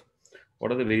of what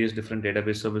are the various different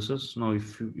database services. Now, if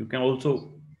you can also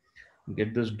get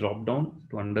this drop down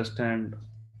to understand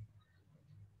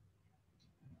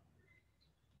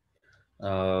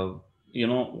uh,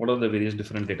 what are the various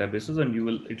different databases, and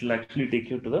it will actually take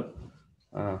you to the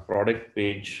product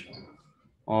page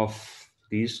of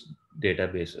these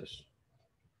databases.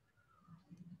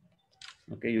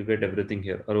 Okay, you get everything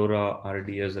here: Aurora,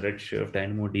 RDS, Redshift,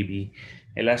 DynamoDB,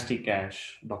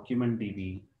 Elasticache,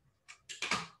 DocumentDB,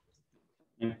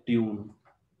 Neptune,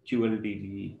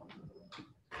 QLDB.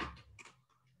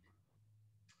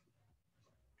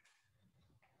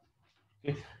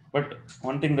 Okay, but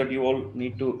one thing that you all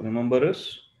need to remember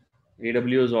is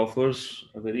AWS offers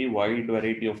a very wide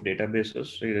variety of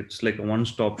databases. Right? It's like a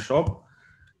one-stop shop.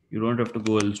 You don't have to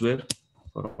go elsewhere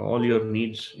for all your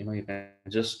needs. You can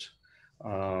just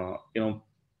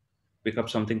pick up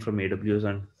something from AWS.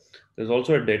 And there's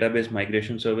also a database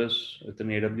migration service within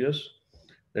AWS.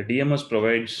 The DMS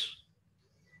provides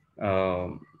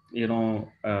um,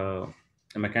 a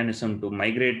mechanism to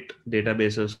migrate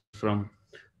databases from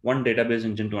one database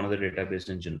engine to another database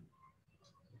engine.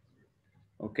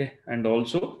 Okay, and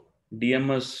also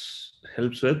DMS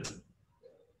helps with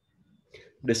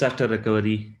disaster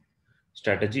recovery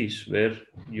strategies, where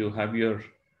you have your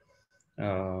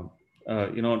uh,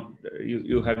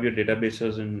 you have your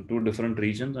databases in two different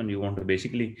regions, and you want to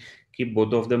basically keep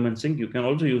both of them in sync. You can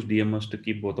also use DMS to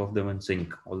keep both of them in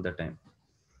sync all the time,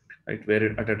 right?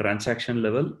 Where at a transaction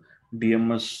level,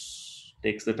 DMS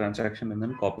takes the transaction and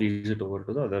then copies it over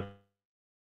to the other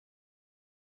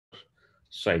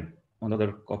side, on the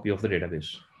other copy of the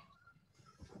database.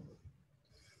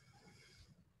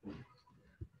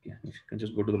 Yeah, if you can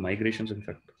just go to the migrations. In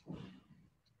fact,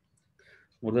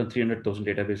 more than 300,000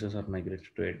 databases are migrated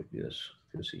to AWS,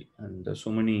 if you see. And there's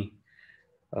so many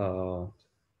uh,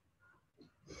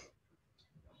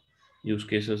 use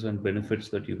cases and benefits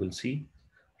that you will see.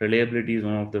 Reliability is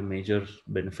one of the major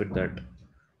benefit that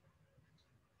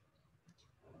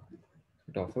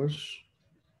it offers.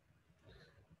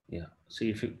 Yeah,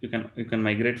 see, if you can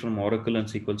migrate from Oracle and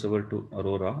SQL Server to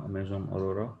Aurora, Amazon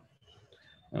Aurora.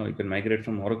 You can migrate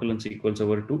from Oracle and SQL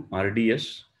Server to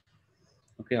RDS.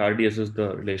 Okay, RDS is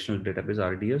the relational database,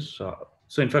 RDS.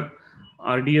 So in fact,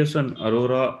 RDS and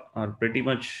Aurora are pretty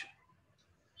much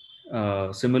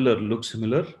similar, look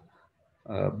similar,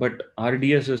 but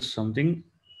RDS is something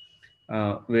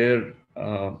where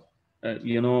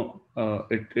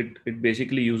it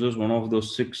basically uses one of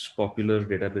those six popular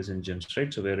database engines,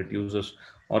 right? So where it uses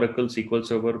Oracle, SQL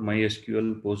Server,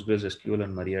 MySQL, Postgres SQL,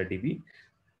 and MariaDB.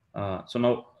 So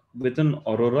now within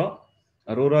Aurora,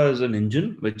 Aurora is an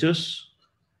engine which is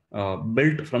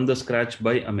built from the scratch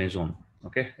by Amazon.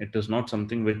 Okay, it is not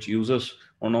something which uses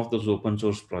one of those open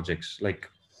source projects like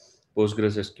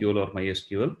Postgres SQL or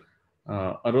MySQL.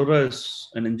 Aurora is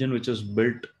an engine which is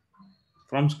built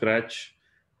from scratch,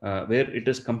 where it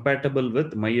is compatible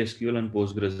with MySQL and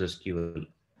Postgres SQL.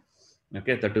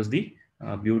 Okay, that is the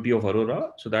beauty of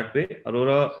Aurora. So that way,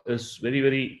 Aurora is very,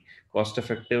 very cost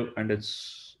effective, and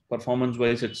its performance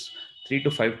wise, it's 3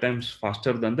 to 5 times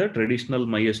faster than the traditional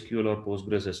MySQL or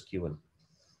Postgres SQL.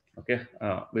 Okay,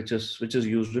 which is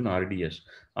used in RDS.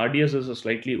 RDS is a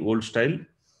slightly old style.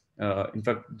 In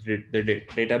fact, the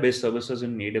database services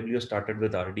in AWS started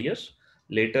with RDS.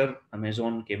 Later,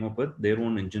 Amazon came up with their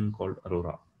own engine called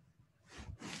Aurora.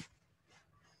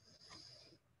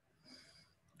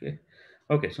 Okay.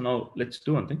 Okay. So now let's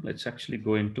do one thing. Let's actually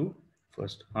go into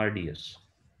first RDS.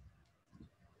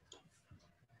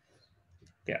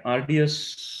 Okay.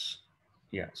 RDS.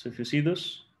 Yeah. So if you see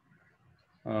this,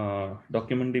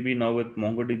 DocumentDB now with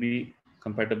MongoDB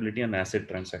compatibility and asset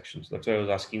transactions. That's why I was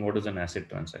asking what is an asset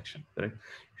transaction, correct?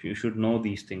 You should know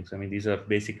these things. I mean, these are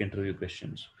basic interview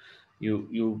questions.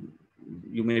 You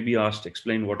may be asked,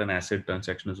 explain what an asset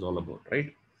transaction is all about,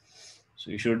 right?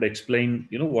 So you should explain,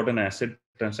 what an asset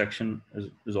transaction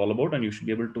is all about, and you should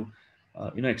be able to,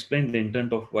 explain the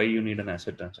intent of why you need an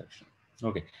asset transaction.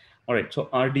 Okay. All right. So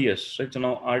RDS, right? So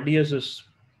now RDS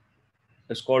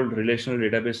is called Relational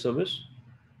Database Service.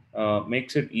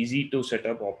 Makes it easy to set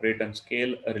up, operate, and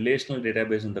scale a relational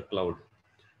database in the cloud.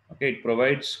 Okay, it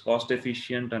provides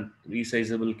cost-efficient and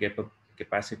resizable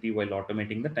capacity while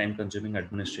automating the time-consuming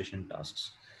administration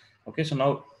tasks. Okay, so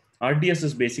now RDS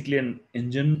is basically an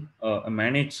engine, a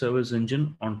managed service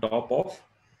engine on top of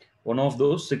one of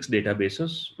those six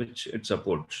databases which it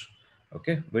supports.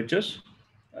 Okay, which is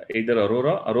either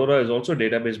Aurora. Aurora is also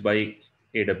database by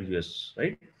AWS,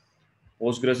 right?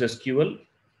 Postgres SQL,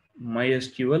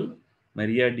 MySQL,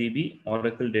 MariaDB,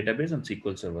 Oracle Database, and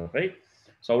SQL Server, right?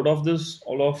 So out of this,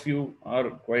 all of you are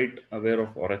quite aware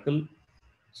of Oracle,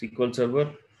 SQL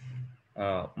Server,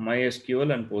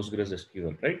 MySQL, and Postgres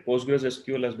SQL, right? Postgres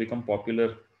SQL has become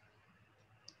popular,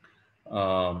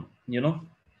 um, you know,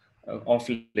 of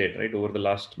late, right? Over the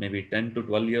last maybe 10 to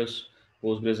 12 years,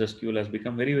 Postgres SQL has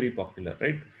become very, very popular,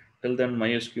 right? Till then,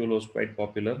 MySQL was quite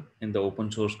popular in the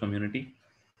open source community,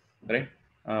 right?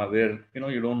 where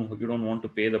you don't want to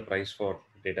pay the price for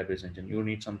database engine. You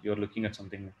need some. You're looking at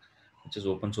something which is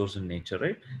open source in nature,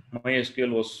 right?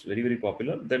 MySQL was very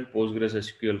popular. Then Postgres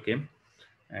SQL came,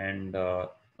 and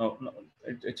no,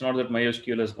 it's not that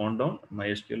MySQL has gone down.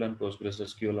 MySQL and Postgres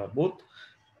SQL are both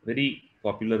very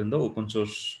popular in the open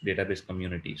source database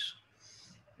communities,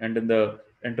 and in the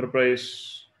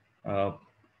enterprise, uh,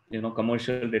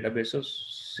 commercial databases,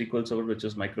 SQL Server, which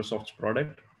is Microsoft's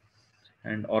product,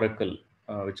 and Oracle,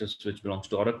 which belongs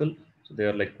to Oracle. So they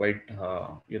are like quite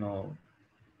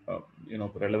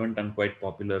relevant and quite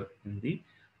popular in the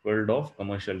world of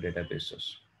commercial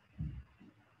databases.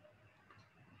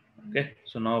 Okay,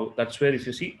 so now that's where, if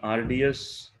you see,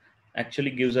 RDS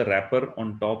actually gives a wrapper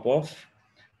on top of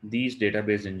these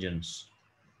database engines.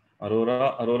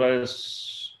 Aurora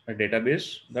is a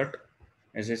database that,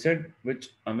 as I said, which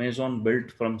Amazon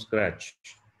built from scratch.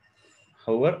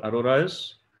 However, Aurora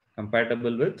is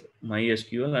compatible with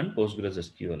MySQL and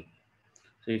PostgreSQL.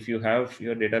 So if you have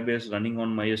your database running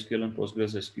on MySQL and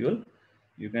PostgreSQL,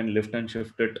 you can lift and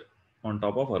shift it on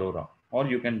top of Aurora, or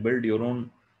you can build your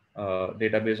own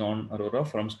database on Aurora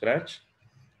from scratch,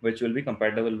 which will be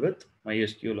compatible with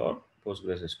MySQL or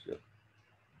PostgreSQL.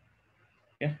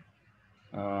 Yeah.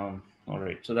 All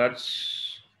right. So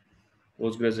that's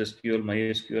PostgreSQL,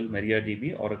 MySQL,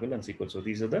 MariaDB, Oracle, and SQL. So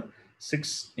these are the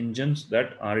 6 engines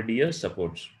that RDS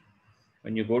supports.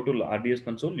 When you go to RDS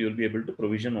console, you'll be able to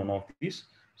provision one of these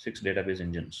 6 database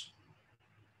engines.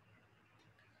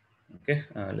 Okay,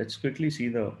 let's quickly see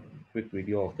the quick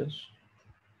video of this.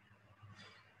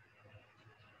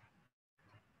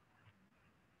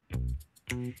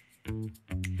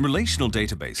 Relational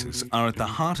databases are at the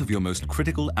heart of your most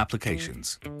critical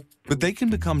applications, but they can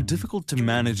become difficult to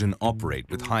manage and operate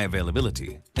with high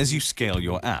availability as you scale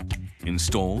your app.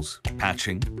 Installs,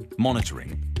 patching,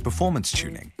 monitoring, performance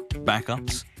tuning,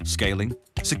 backups, scaling,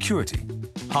 security,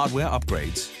 hardware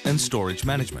upgrades, and storage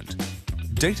management.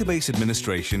 Database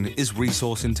administration is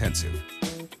resource intensive,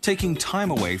 taking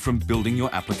time away from building your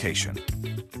application.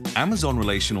 Amazon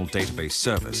Relational Database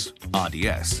Service,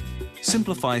 RDS,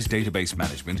 simplifies database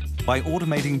management by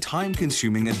automating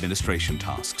time-consuming administration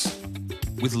tasks.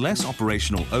 With less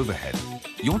operational overhead,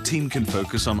 your team can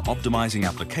focus on optimizing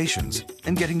applications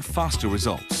and getting faster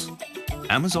results.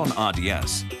 Amazon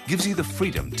RDS gives you the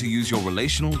freedom to use your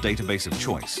relational database of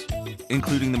choice,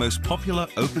 including the most popular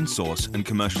open source and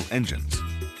commercial engines,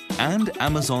 and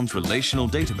Amazon's relational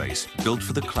database built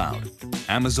for the cloud,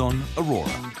 Amazon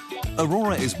Aurora.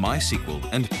 Aurora is MySQL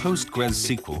and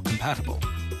PostgreSQL compatible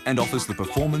and offers the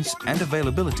performance and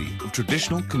availability of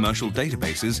traditional commercial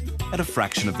databases at a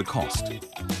fraction of the cost.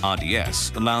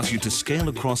 RDS allows you to scale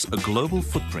across a global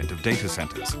footprint of data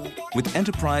centers with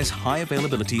enterprise high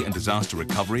availability and disaster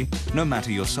recovery no matter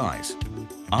your size.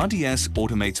 RDS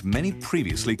automates many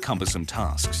previously cumbersome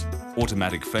tasks: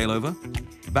 automatic failover,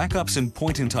 backups and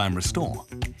point-in-time restore,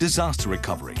 disaster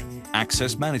recovery,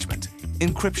 access management,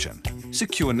 encryption,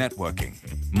 secure networking,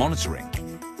 monitoring,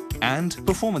 and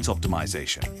performance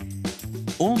optimization.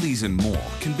 All these and more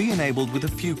can be enabled with a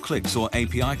few clicks or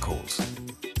API calls.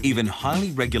 Even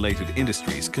highly regulated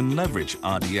industries can leverage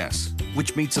RDS,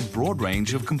 which meets a broad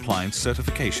range of compliance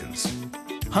certifications.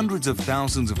 Hundreds of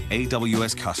thousands of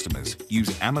AWS customers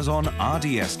use Amazon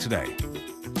RDS today.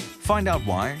 Find out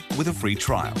why with a free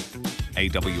trial.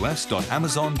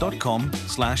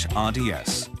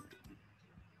 aws.amazon.com/RDS.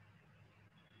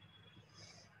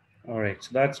 All right, so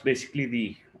that's basically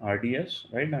the RDS,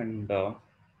 right? And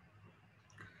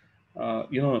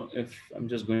if I'm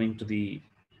just going to the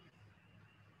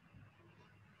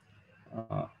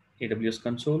AWS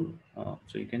console,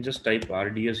 so you can just type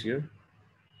RDS here,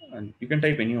 and you can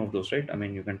type any of those, right? I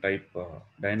mean, you can type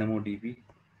DynamoDB,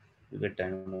 you get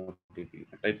DynamoDB. You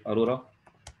can type Aurora.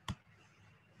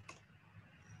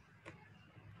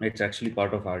 It's actually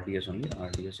part of RDS only,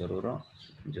 RDS Aurora. So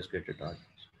you can just get it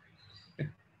RDS. Okay.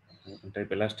 You can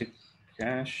type Elastic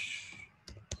Cache.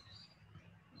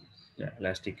 Yeah,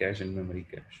 Elastic Cache and Memory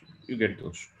Cache. You get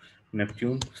those.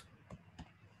 Neptune.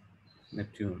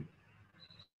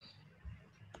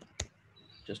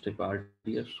 Just type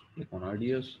RDS, click on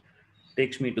RDS.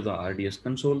 Takes me to the RDS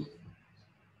console.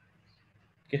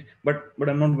 Okay, but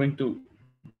I'm not going to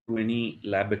do any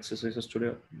lab exercises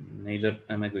today. Neither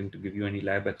am I going to give you any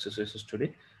lab exercises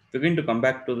today. We're going to come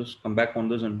back on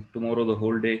this, and tomorrow the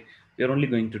whole day we are only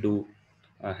going to do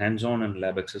hands-on and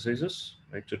lab exercises,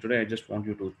 right? So today I just want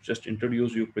you to just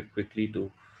introduce you quickly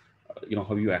to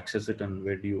how you access it and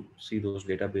where do you see those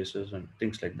databases and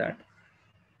things like that.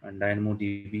 And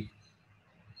DynamoDB.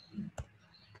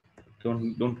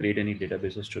 Don't create any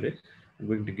databases today. I'm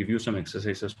going to give you some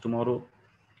exercises tomorrow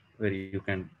where you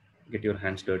can get your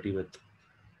hands dirty with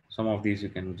some of these. You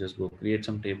can just go create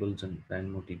some tables and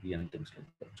DynamoDB and things like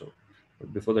that. So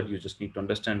but before that, you just need to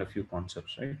understand a few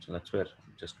concepts, right? So that's where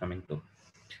I'm just coming to.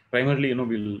 Primarily,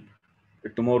 we'll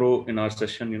tomorrow in our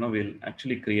session, we'll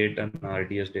actually create an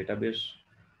RDS database,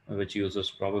 which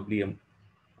uses probably an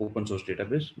open source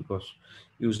database, because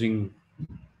using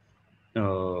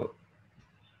uh,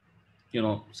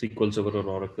 SQL Server or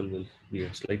Oracle will be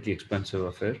a slightly expensive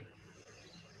affair.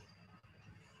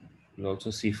 You'll also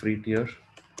see free tier, how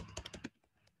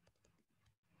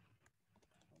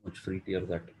much free tier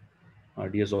that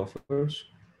RDS offers.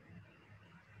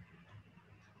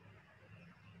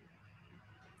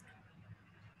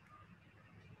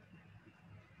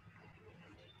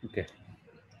 Okay.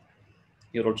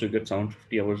 Here also you get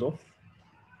 750 hours of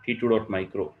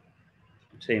T2.micro.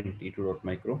 Same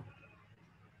T2.micro.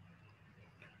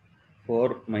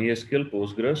 For MySQL,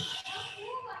 Postgres,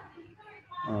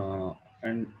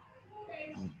 and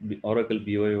Oracle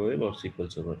BOIOL or SQL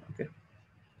Server. Okay.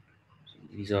 So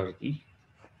these are the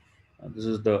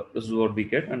this is what we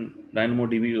get, and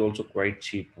DynamoDB is also quite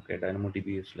cheap. Okay,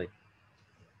 DynamoDB is like,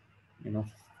 you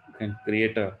can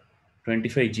create a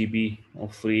 25 GB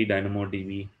of free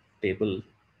DynamoDB table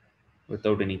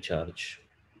without any charge.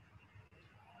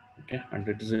 Okay, and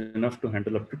it is enough to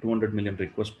handle up to 200 million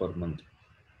requests per month.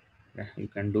 Yeah, you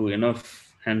can do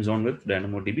enough hands-on with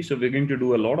DynamoDB. So we're going to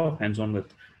do a lot of hands-on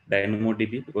with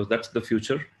DynamoDB, because that's the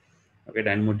future. Okay,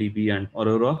 DynamoDB and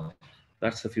Aurora,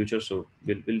 that's the future. So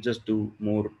we'll just do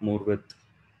more with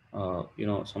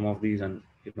some of these, and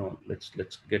let's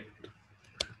get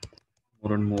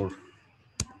more and more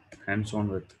hands-on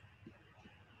with.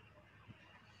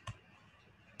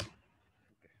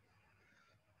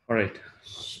 All right,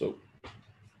 so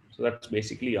that's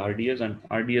basically RDS, and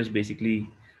RDS basically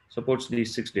supports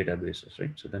these 6 databases,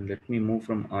 right? So then let me move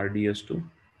from RDS to.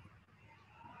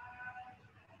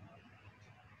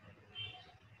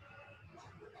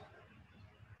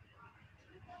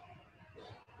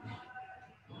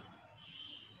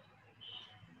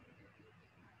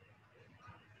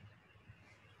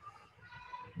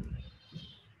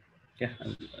 Yeah,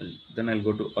 then I'll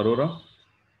go to Aurora.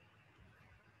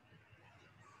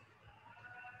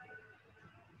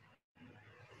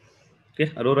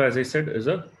 Okay, Aurora, as I said, is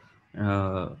a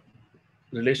uh,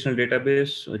 relational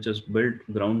database which is built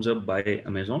grounds up by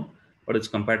Amazon, but it's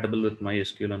compatible with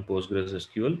MySQL and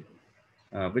PostgreSQL,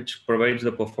 which provides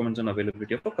the performance and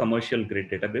availability of a commercial grade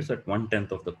database at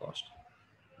 1/10 of the cost.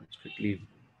 Let's quickly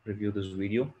review this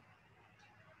video.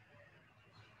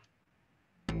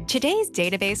 Today's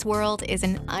database world is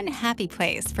an unhappy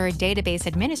place for database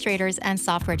administrators and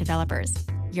software developers.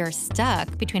 You're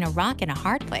stuck between a rock and a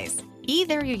hard place.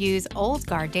 Either you use old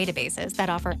guard databases that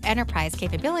offer enterprise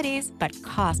capabilities but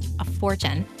cost a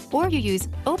fortune, or you use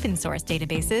open source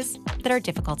databases that are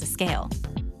difficult to scale.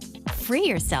 Free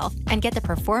yourself and get the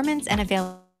performance and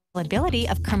availability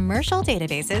of commercial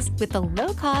databases with the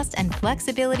low cost and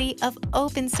flexibility of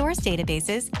open source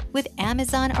databases with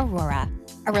Amazon Aurora,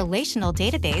 a relational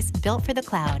database built for the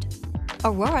cloud.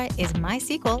 Aurora is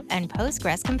MySQL and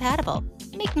Postgres compatible,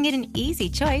 making it an easy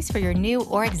choice for your new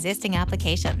or existing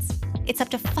applications. It's up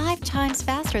to 5 times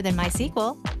faster than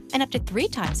MySQL and up to 3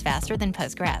 times faster than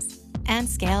Postgres, and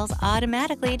scales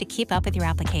automatically to keep up with your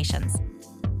applications.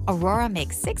 Aurora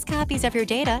makes 6 copies of your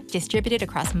data distributed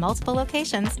across multiple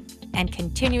locations and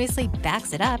continuously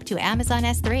backs it up to Amazon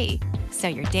S3, so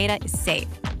your data is safe.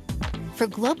 For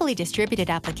globally distributed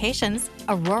applications,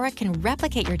 Aurora can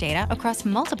replicate your data across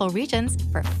multiple regions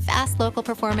for fast local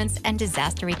performance and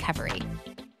disaster recovery.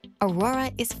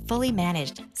 Aurora is fully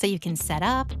managed, so you can set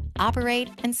up, operate,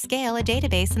 and scale a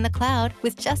database in the cloud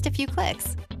with just a few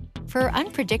clicks. For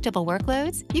unpredictable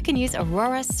workloads, you can use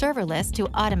Aurora Serverless to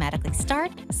automatically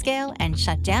start, scale, and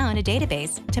shut down a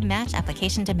database to match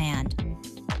application demand.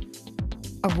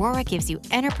 Aurora gives you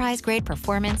enterprise-grade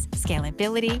performance,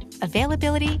 scalability,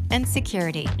 availability, and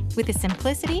security with the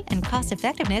simplicity and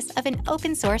cost-effectiveness of an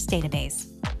open-source database.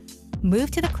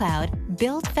 Move to the cloud,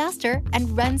 build faster,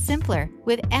 and run simpler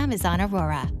with Amazon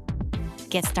Aurora.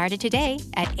 Get started today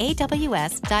at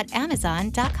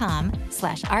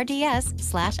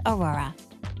aws.amazon.com/rds/Aurora.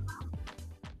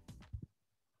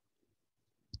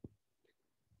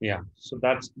 Yeah, so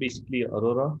that's basically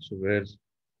Aurora. So where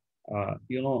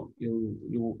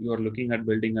you are looking at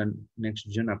building a next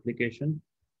gen application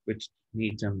which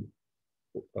needs a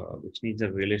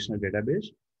relational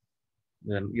database,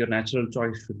 then your natural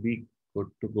choice should be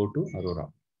to go to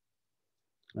Aurora.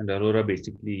 And Aurora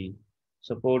basically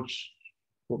supports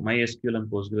MySQL and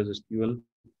PostgreSQL.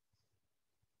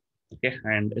 Okay,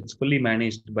 and it's fully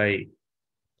managed by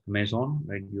Amazon,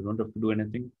 right? You don't have to do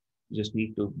anything. You just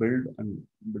need to build and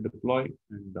deploy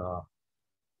and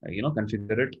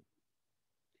configure it.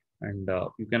 And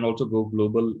you can also go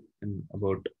global in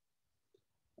about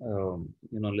a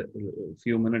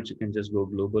few minutes. You can just go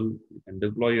global. You can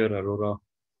deploy your Aurora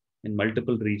in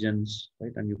multiple regions,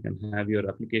 right? And you can have your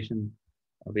application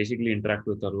basically interact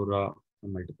with Aurora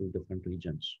in multiple different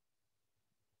regions.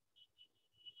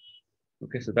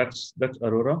 Okay, so that's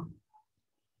Aurora.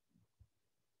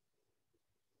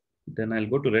 Then I'll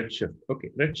go to Redshift. Okay,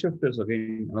 Redshift is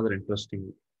again another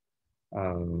interesting,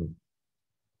 uh,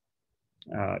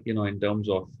 in terms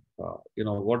of,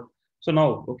 what. So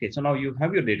now, okay, so now you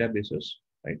have your databases,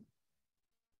 right?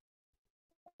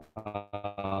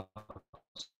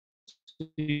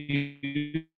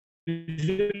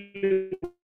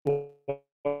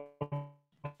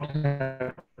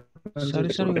 Sorry,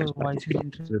 sir, your voice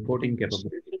is Reporting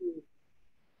interrupting. capability.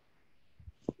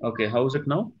 Okay, how is it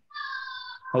now?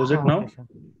 How's it Ah, okay, now? sir.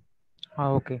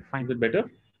 Ah, okay, Is fine. it better?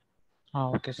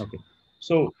 Ah, okay, sir. Okay.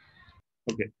 So,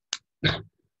 okay.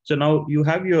 So now you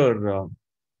have your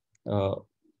uh,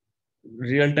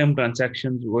 real-time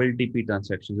transactions, OLTP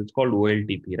transactions. It's called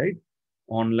OLTP, right?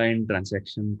 Online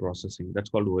transaction processing. That's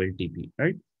called OLTP,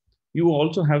 right? You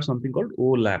also have something called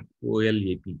OLAP,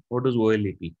 OLAP. What is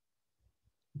OLAP?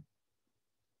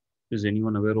 Is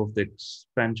anyone aware of the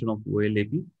expansion of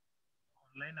OLAP?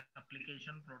 Online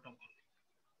application protocol.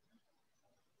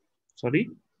 Sorry?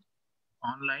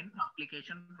 Online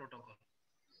application protocol.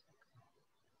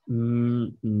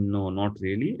 No, not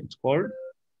really. It's called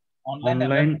Online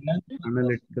online analytics.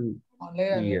 analytical.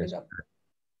 Online Yes. analytics.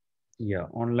 Yeah,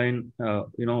 online,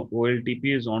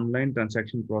 OLTP is online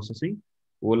transaction processing.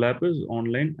 OLAP is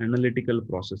online analytical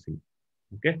processing.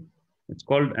 Okay, it's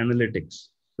called analytics.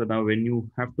 So now when you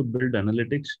have to build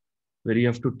analytics, where you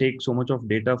have to take so much of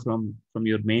data from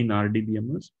your main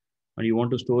RDBMS, and you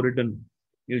want to store it in,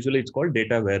 usually it's called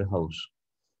data warehouse,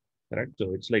 correct?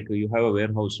 So it's like you have a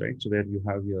warehouse, right? So where you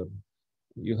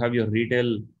have your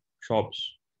retail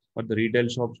shops, but the retail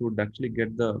shops would actually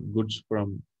get the goods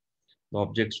from the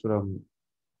objects from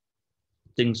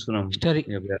things from, yeah,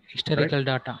 correct, Historical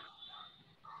data.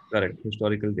 correct,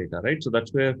 historical data, right? So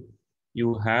that's where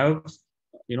you have,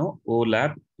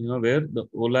 OLAP, where the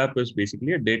OLAP is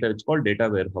basically a data, it's called data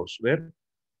warehouse, where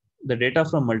the data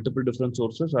from multiple different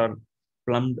sources are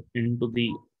plumbed into the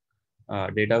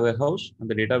data warehouse, and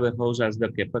the data warehouse has the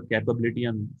capability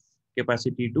and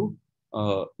capacity to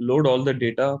load all the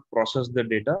data, process the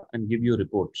data, and give you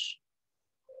reports.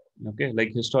 Okay,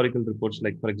 like historical reports,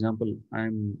 like for example,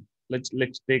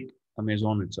 let's take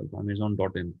Amazon itself,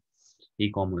 Amazon.in,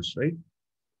 e-commerce, right?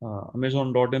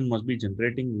 Amazon.in must be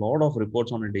generating a lot of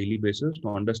reports on a daily basis to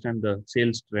understand the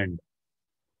sales trend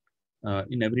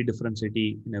in every different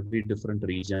city, in every different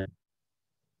region,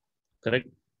 correct?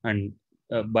 And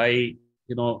by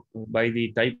by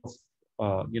the type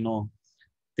of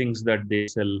things that they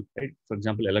sell, right? For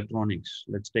example, electronics.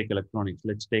 Let's take electronics.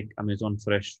 Let's take Amazon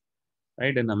Fresh,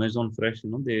 right? And Amazon Fresh,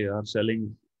 they are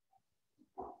selling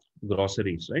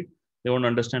groceries, right? They want to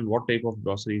understand what type of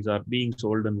groceries are being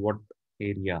sold in what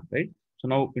area, right? So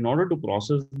now, in order to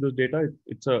process this data,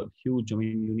 it's a huge. I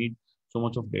mean, you need so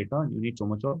much of data, and you need so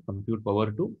much of compute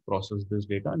power to process this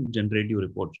data and generate your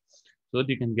reports, so that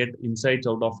you can get insights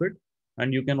out of it,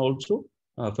 and you can also,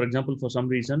 for example, for some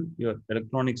reason your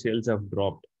electronic sales have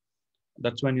dropped.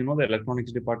 That's when the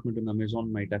electronics department in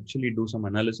Amazon might actually do some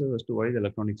analysis as to why the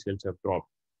electronic sales have dropped,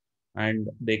 and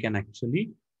they can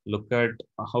actually look at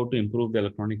how to improve the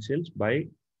electronic sales by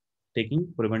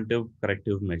taking preventive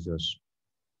corrective measures.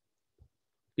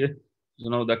 Okay, so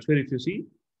now that's where, if you see,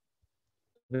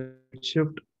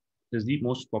 Redshift is the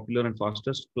most popular and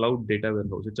fastest cloud data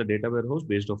warehouse. It's a data warehouse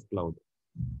based off cloud.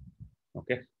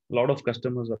 Okay, a lot of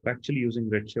customers are actually using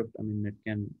Redshift. I mean, it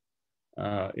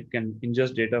can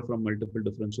ingest data from multiple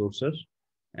different sources,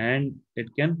 and it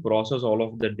can process all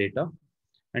of the data,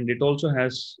 and it also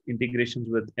has integrations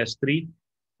with S3.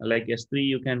 Like S3,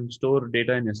 you can store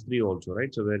data in S3 also,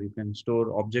 right? So where you can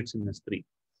store objects in S3,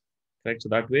 right? So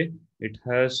that way it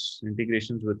has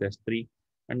integrations with S3,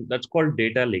 and that's called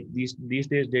data lake. These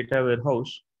days, data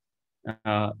warehouse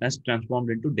has transformed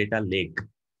into data lake.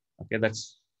 Okay,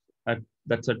 that's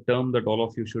a term that all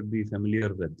of you should be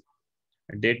familiar with.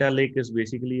 A data lake is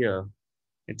basically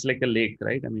it's like a lake,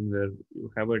 right? I mean, where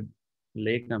you have a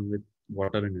lake and with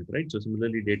water in it, right? So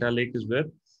similarly, data lake is where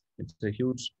it's a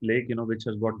huge lake, which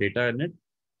has got data in it.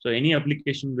 So any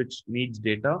application which needs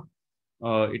data,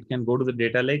 it can go to the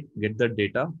data lake, get the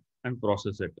data, and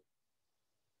process it.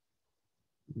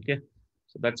 Okay,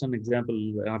 so that's an example.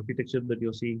 The architecture that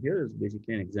you're seeing here is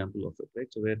basically an example of it, right?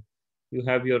 So where you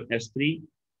have your S3,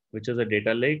 which is a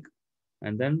data lake,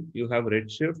 And then you have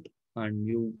Redshift, and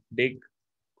you take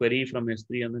query from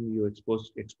S3, and then you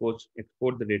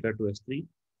export the data to S3.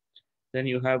 Then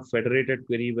you have federated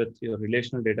query with your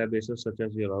relational databases such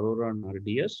as your Aurora and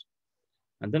RDS.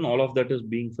 And then all of that is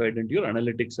being fed into your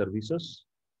analytic services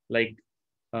like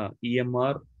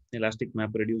EMR, Elastic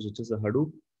MapReduce, which is a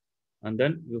Hadoop. And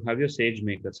then you have your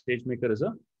SageMaker. SageMaker is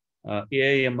a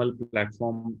AI/ML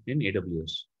platform in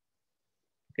AWS.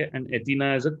 Okay, and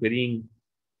Athena is a querying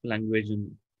language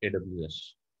in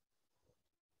AWS.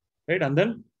 Right, and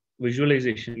then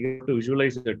visualization. You have to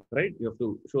visualize it, right? You have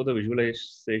to show the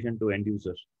visualization to end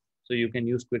users. So you can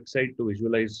use QuickSight to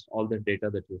visualize all the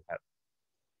data that you have,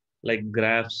 like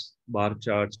graphs, bar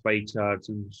charts, pie charts,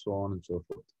 and so on and so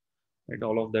forth. Right,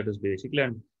 all of that is basically,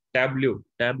 and Tableau.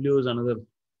 Tableau is another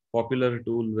popular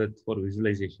tool with for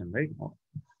visualization, right?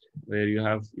 Where you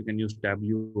can use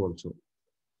Tableau also,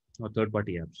 or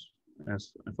third-party apps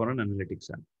as for an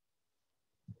analytics app.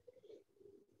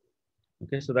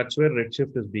 Okay, so that's where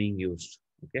Redshift is being used.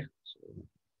 Okay, so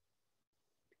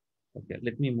okay,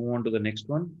 let me move on to the next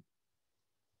one.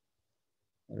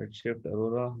 Redshift,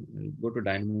 Aurora. We'll go to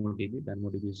DynamoDB.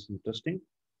 DynamoDB is interesting.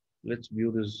 Let's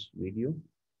view this video.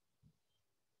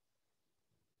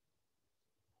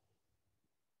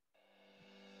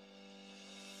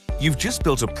 You've just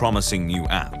built a promising new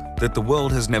app that the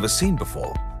world has never seen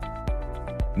before.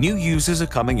 New users are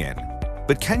coming in,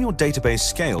 but can your database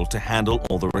scale to handle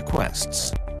all the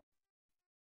requests?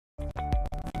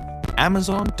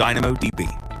 Amazon DynamoDB.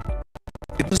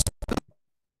 It was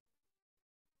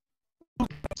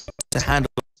to handle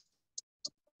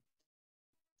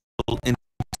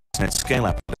internet scale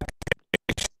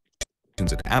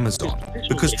applications at Amazon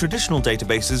because traditional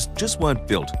databases just weren't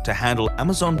built to handle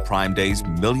Amazon Prime Day's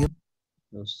million.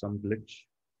 There's some glitch.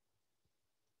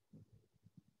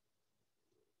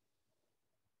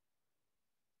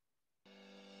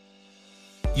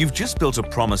 You've just built a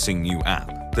promising new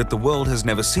app that the world has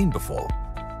never seen before.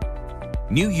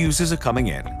 New users are coming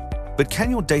in, but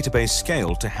can your database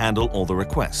scale to handle all the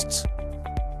requests?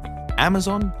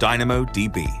 Amazon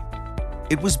DynamoDB.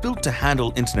 It was built to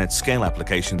handle internet scale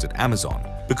applications at Amazon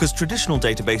because traditional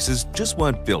databases just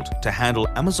weren't built to handle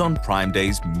Amazon Prime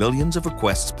Day's millions of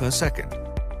requests per second.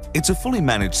 It's a fully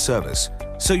managed service,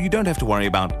 so you don't have to worry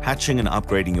about patching and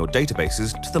upgrading your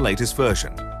databases to the latest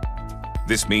version.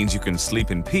 This means you can sleep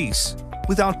in peace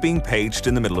without being paged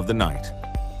in the middle of the night.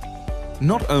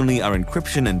 Not only are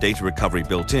encryption and data recovery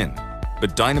built in,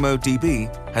 but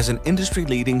DynamoDB has an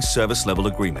industry-leading service-level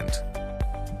agreement.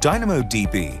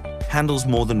 DynamoDB handles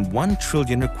more than 1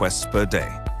 trillion requests per day,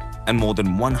 and more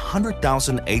than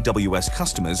 100,000 AWS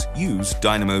customers use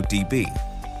DynamoDB.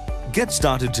 Get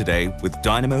started today with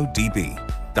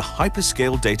DynamoDB, the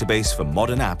hyperscale database for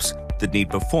modern apps that need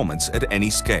performance at any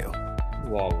scale.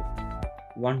 Wow.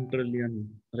 1 trillion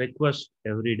requests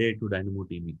every day to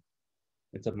DynamoDB.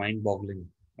 It's a mind-boggling,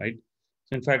 right?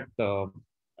 So in fact,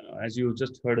 as you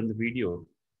just heard in the video,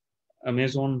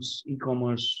 Amazon's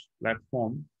e-commerce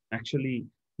platform actually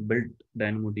built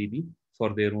DynamoDB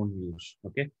for their own use.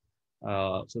 Okay,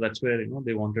 so that's where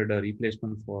they wanted a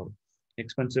replacement for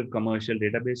expensive commercial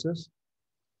databases,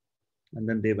 and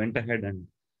then they went ahead and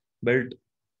built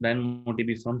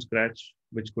DynamoDB from scratch,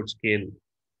 which could scale.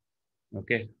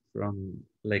 Okay, from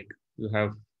like you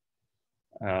have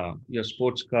your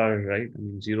sports car, right? I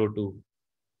mean, 0 to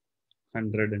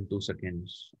 100 in 2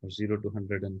 seconds, or 0 to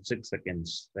 100 in 6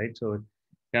 seconds, right? So it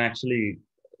can actually,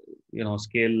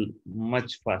 scale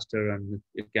much faster, and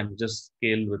it can just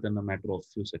scale within a matter of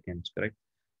few seconds, correct?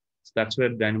 So that's where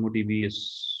DynamoDB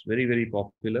is very, very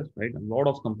popular, right? A lot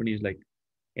of companies like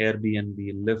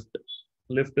Airbnb, Lyft.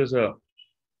 Lyft is a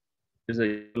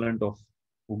equivalent of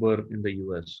Uber in the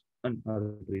US and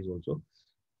other countries also.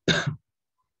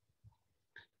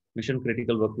 Mission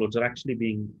critical workloads are actually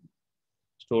being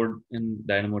stored in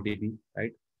DynamoDB,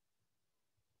 right?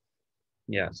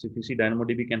 Yeah, so if you see,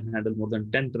 DynamoDB can handle more than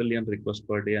 10 trillion requests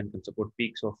per day and can support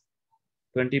peaks of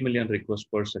 20 million requests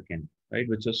per second, right?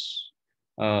 Which is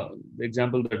the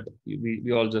example that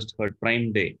we all just heard,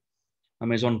 Prime Day,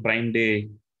 Amazon Prime Day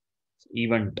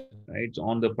event, right? So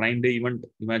on the Prime Day event,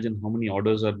 imagine how many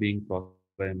orders are being processed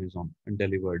by Amazon and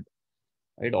delivered,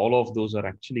 right? All of those are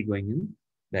actually going in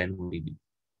DynamoDB.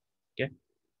 Okay,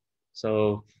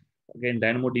 so again,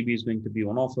 DynamoDB is going to be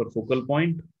one of our focal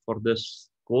point for this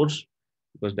course,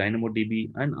 because DynamoDB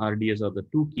and RDS are the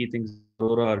two key things.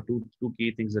 Aurora are two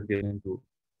key things that we are going to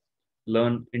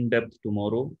learn in depth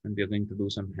tomorrow, and we are going to do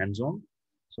some hands-on.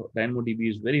 So DynamoDB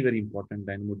is very, very important.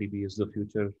 DynamoDB is the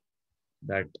future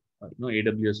that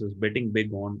AWS is betting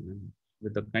big on, and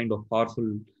with the kind of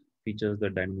powerful features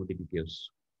that DynamoDB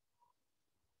gives.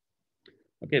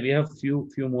 Okay, we have few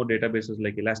more databases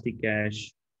like Elastic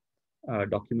Cache,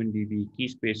 Document DB,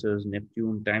 Keyspaces,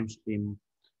 Neptune, TimeStream.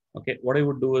 Okay, what I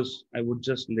would do is I would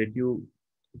just let you,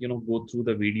 go through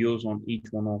the videos on each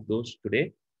one of those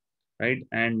today, right?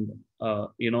 And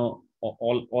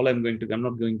all I'm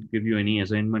not going to give you any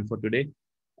assignment for today,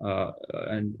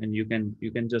 and you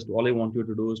can just, all I want you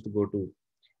to do is to go to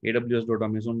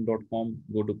aws.amazon.com,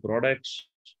 go to products,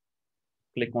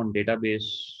 click on database,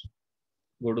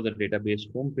 go to the database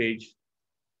homepage,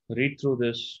 read through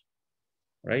this,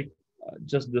 right?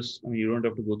 Just this. I mean, you don't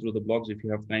have to go through the blogs. If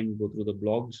you have time, go through the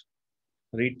blogs,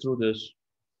 read through this,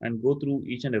 and go through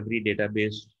each and every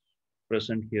database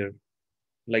present here,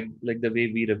 like the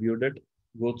way we reviewed it.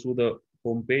 Go through the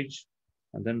homepage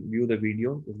and then view the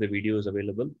video if the video is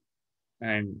available,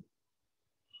 and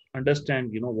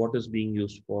understand what is being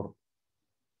used for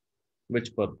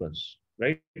which purpose,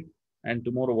 right? And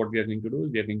tomorrow what we are going to do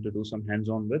is we are going to do some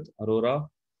hands-on with Aurora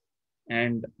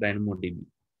and DynamoDB.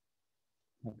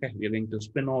 Okay, we are going to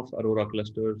spin off Aurora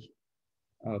clusters,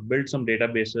 build some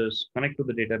databases, connect to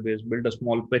the database, build a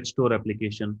small pet store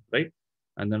application, right?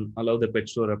 And then allow the pet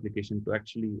store application to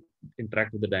actually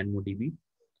interact with the DynamoDB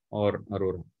or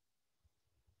Aurora.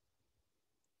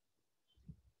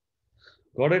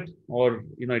 Got it? Or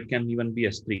it can even be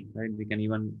S3, right? We can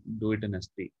even do it in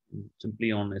S3,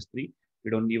 simply on S3. We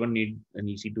don't even need an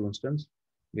EC2 instance.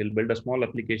 We'll build a small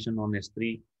application on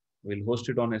S3. We'll host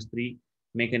it on S3,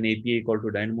 make an API call to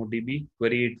DynamoDB,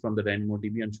 query it from the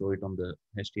DynamoDB, and show it on the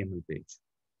HTML page.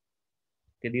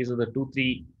 Okay, these are the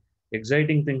 2-3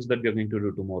 exciting things that we are going to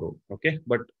do tomorrow. Okay,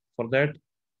 but for that,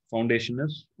 foundation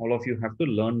is all of you have to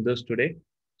learn this today.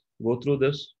 Go through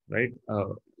this, right?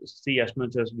 See as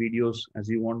much as videos as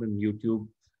you want on YouTube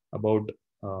about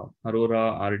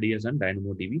Aurora, RDS, and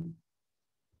DynamoDB.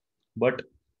 But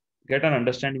get an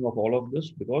understanding of all of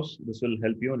this, because this will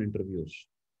help you in interviews.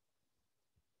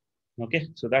 Okay,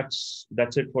 so that's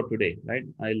it for today, right?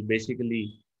 I'll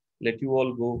basically let you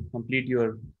all go complete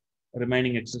your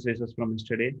remaining exercises from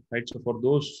yesterday, right? So for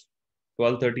those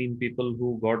 12-13 people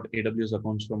who got AWS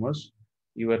accounts from us,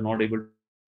 you were not able to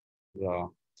do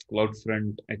your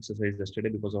CloudFront exercise yesterday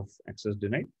because of access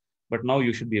denied, but now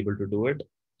you should be able to do it.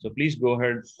 So please go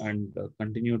ahead and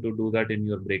continue to do that in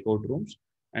your breakout rooms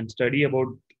and study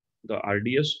about the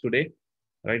RDS today,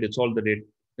 right? It's all the data.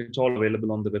 It's all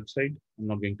available on the website. I'm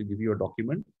not going to give you a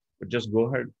document, but just go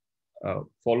ahead,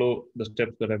 follow the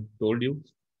steps that I've told you,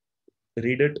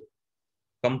 read it,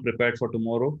 come prepared for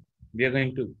tomorrow. We are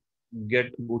going to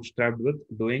get bootstrapped with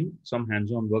doing some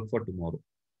hands-on work for tomorrow.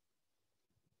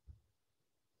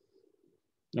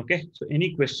 Okay, so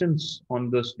any questions on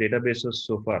this databases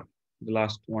so far, the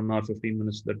last 1 hour, 15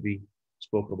 minutes that we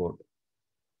spoke about?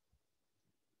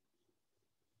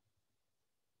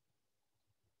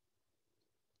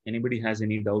 Anybody has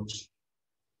any doubts,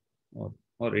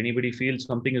 or anybody feels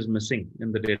something is missing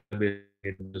in the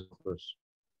database offers?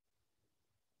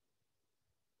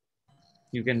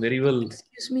 You can very well.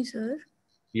 Excuse me, sir.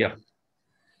 Yeah.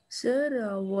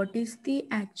 Sir, what is the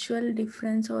actual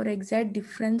difference or exact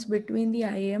difference between the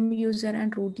IAM user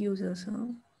and root user, sir?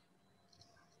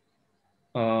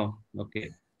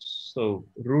 Okay. So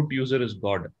root user is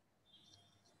God.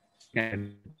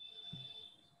 Okay.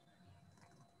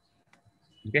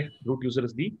 Root user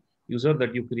is the user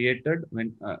that you created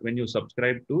when you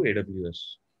subscribe to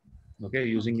AWS. Okay,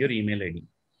 using your email ID.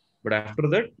 But after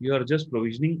that, you are just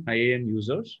provisioning IAM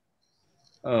users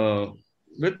uh,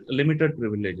 with limited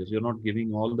privileges. You're not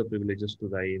giving all the privileges to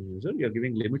the IAM user. You're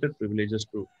giving limited privileges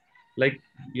to, like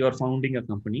you are founding a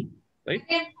company, right?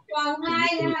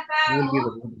 So you will be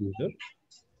the root user.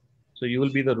 So you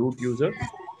will be the root user.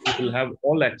 You will have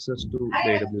all access to the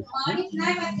AWS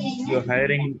account. You're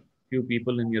hiring few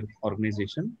people in your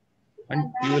organization,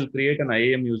 and you will create an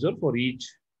IAM user for each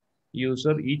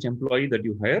user, each employee that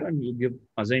you hire, and you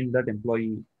assign that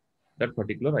employee that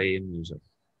particular IAM user.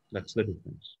 That's the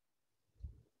difference,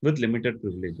 with limited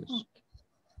privileges.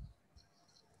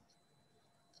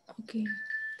 Okay.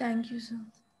 Thank you, sir.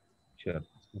 Sure,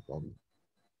 no problem.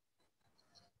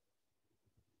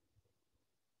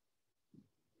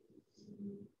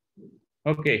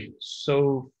 Okay,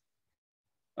 so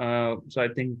I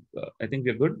think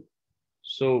we're good.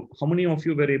 So how many of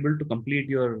you were able to complete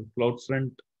your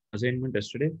CloudFront assignment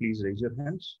yesterday? Please raise your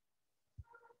hands.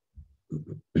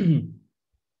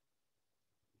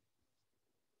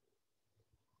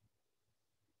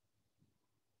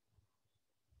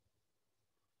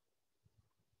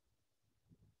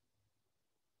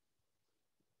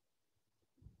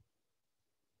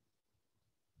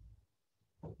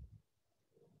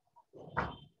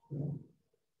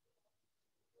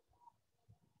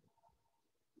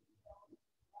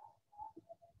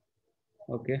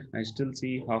 Okay, I still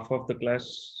see half of the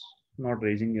class not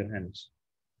raising your hands.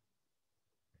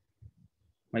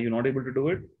 Are you not able to do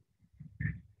it?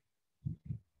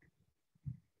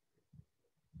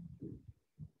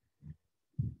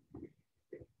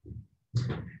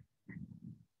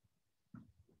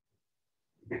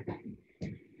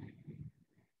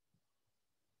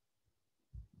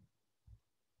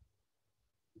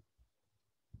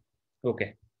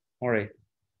 Okay, all right,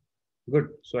 good.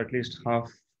 So at least half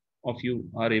of you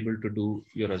are able to do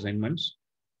your assignments,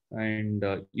 and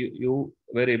you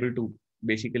were able to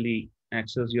basically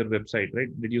access your website, right?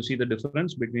 Did you see the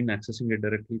difference between accessing it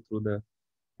directly through the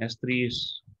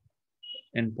S3's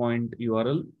endpoint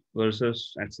URL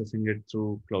versus accessing it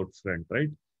through CloudFront, right?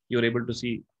 You're able to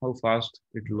see how fast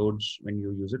it loads when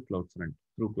you use it CloudFront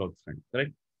through CloudFront,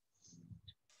 correct?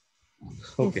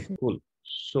 Yes, Okay, sir. cool.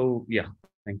 So yeah,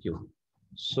 thank you.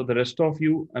 So the rest of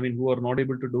you, I mean, who are not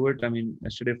able to do it, I mean,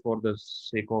 yesterday for the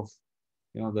sake of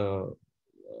the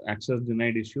access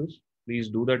denied issues, please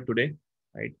do that today,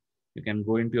 right? You can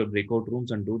go into your breakout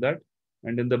rooms and do that.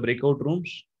 And in the breakout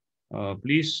rooms,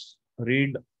 please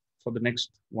read for the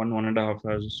next 1.5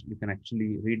 hours. You can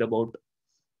actually read about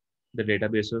the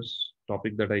databases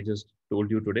topic that I just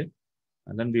told you today.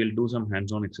 And then we'll do some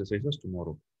hands-on exercises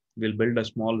tomorrow. We'll build a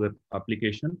small web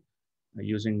application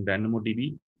using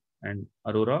DynamoDB and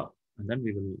Aurora, and then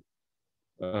we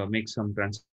will make some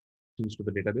transitions to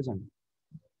the database, and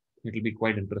it'll be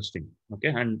quite interesting. Okay,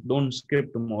 and don't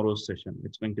skip tomorrow's session.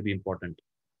 It's going to be important.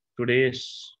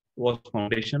 Today's was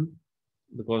foundation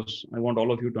because I want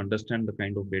all of you to understand the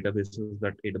kind of databases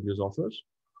that AWS offers.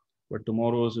 But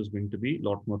tomorrow's is going to be a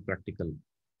lot more practical.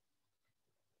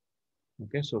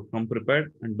 Okay, so come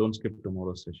prepared and don't skip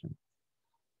tomorrow's session.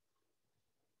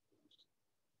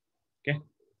 Okay,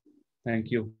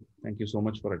 thank you. Thank you so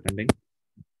much for attending.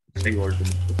 See you all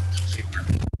tomorrow.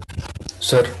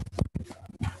 Sir.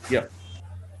 Yeah.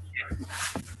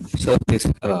 So this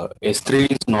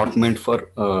S3 is not meant for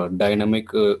dynamic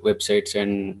websites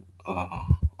and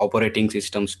operating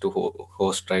systems to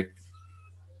host, right?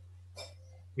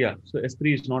 Yeah, so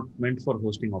S3 is not meant for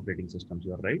hosting operating systems,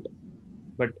 you are right.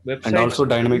 But websites... And also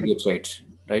dynamic websites,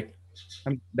 right?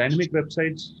 Dynamic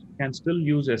websites can still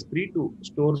use S3 to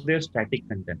store their static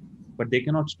content, but they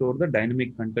cannot store the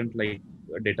dynamic content like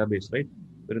a database, right?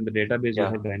 Where in the database you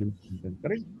have dynamic content,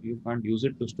 correct? You can't use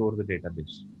it to store the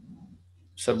database.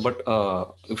 Sir, but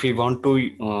if we want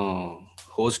to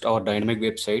host our dynamic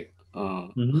website,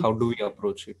 how do we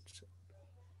approach it?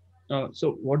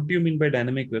 So what do you mean by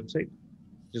dynamic website?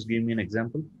 Just give me an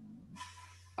example.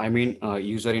 I mean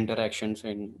user interactions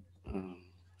and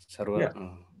server. Yeah,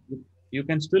 you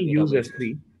can still use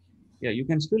S3. Yeah, you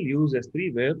can still use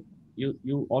S3 where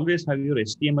you always have your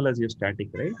HTML as your static,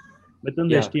 right? Within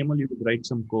the HTML, you could write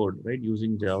some code, right?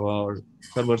 Using Java or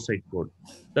server-side code.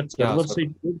 That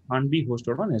server-side code can't be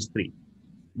hosted on S3.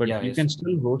 But you can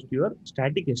still host your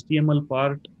static HTML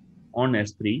part on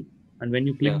S3. And when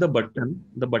you click the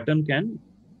button can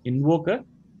invoke a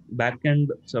backend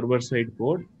server-side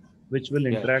code, which will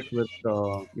interact with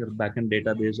your backend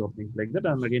database or things like that,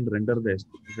 and again render the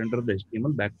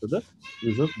HTML back to the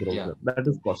user's browser. That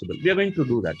is possible. We are going to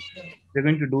do that. We're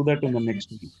going to do that in the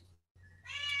next week.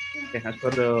 Okay, as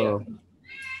per the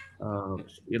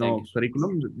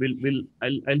curriculum,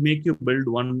 I'll make you build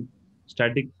one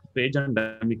static page and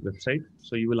dynamic website,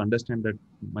 so you will understand that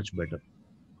much better.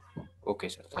 Okay,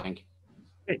 sir. Thank you.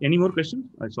 Okay, any more questions?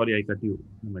 Sorry, I cut you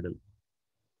in the middle.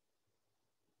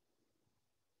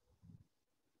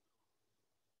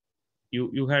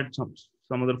 You had some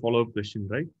other follow-up question,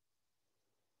 right?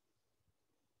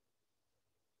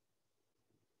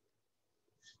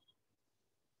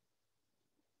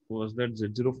 Was that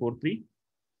Z043?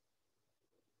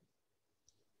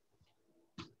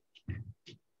 I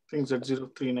think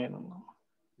Z039.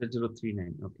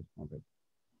 Z039. Okay, okay.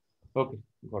 Okay,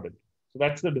 got it. So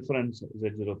that's the difference,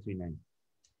 Z039.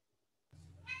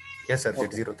 Yes, sir,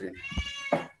 Z039.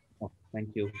 Oh,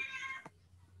 thank you.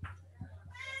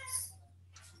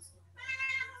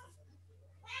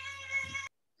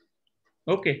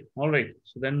 Okay, all right.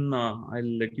 So then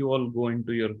I'll let you all go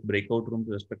into your breakout rooms,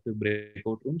 respective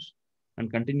breakout rooms, and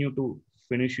continue to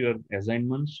finish your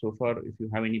assignments so far if you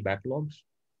have any backlogs,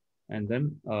 and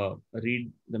then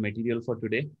read the material for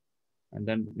today, and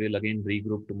then we'll again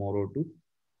regroup tomorrow to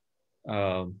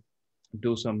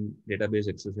do some database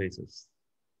exercises.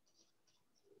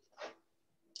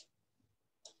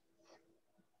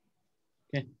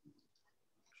 Okay.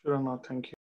 Sure, no, thank you.